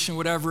 reconciliation,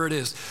 whatever it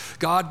is.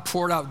 God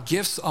poured out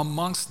gifts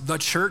amongst the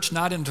church,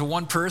 not into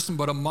one person,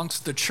 but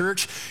amongst the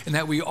church, and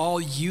that we all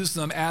use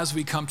them as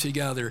we come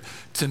together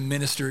to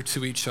minister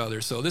to each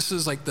other. So this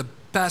is like the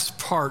best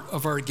part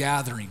of our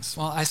gatherings.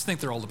 Well, I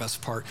think they're all the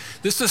best part.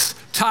 This is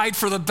tied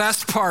for the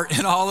best part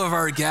in all of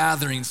our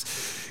gatherings,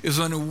 is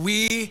when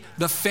we,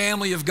 the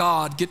family of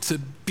God, get to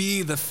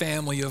be the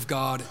family of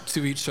God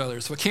to each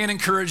other. So I can't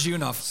encourage you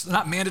enough. It's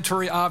not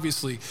mandatory,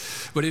 obviously,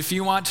 but if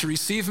you want to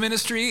receive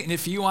ministry and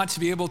if you want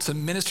to be able to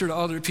minister to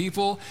other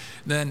people,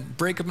 then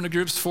break up into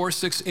groups, 4,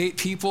 6, 8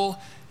 people,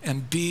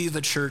 and be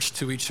the church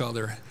to each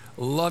other.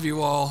 Love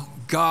you all.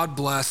 God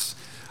bless.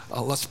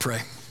 Let's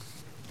pray.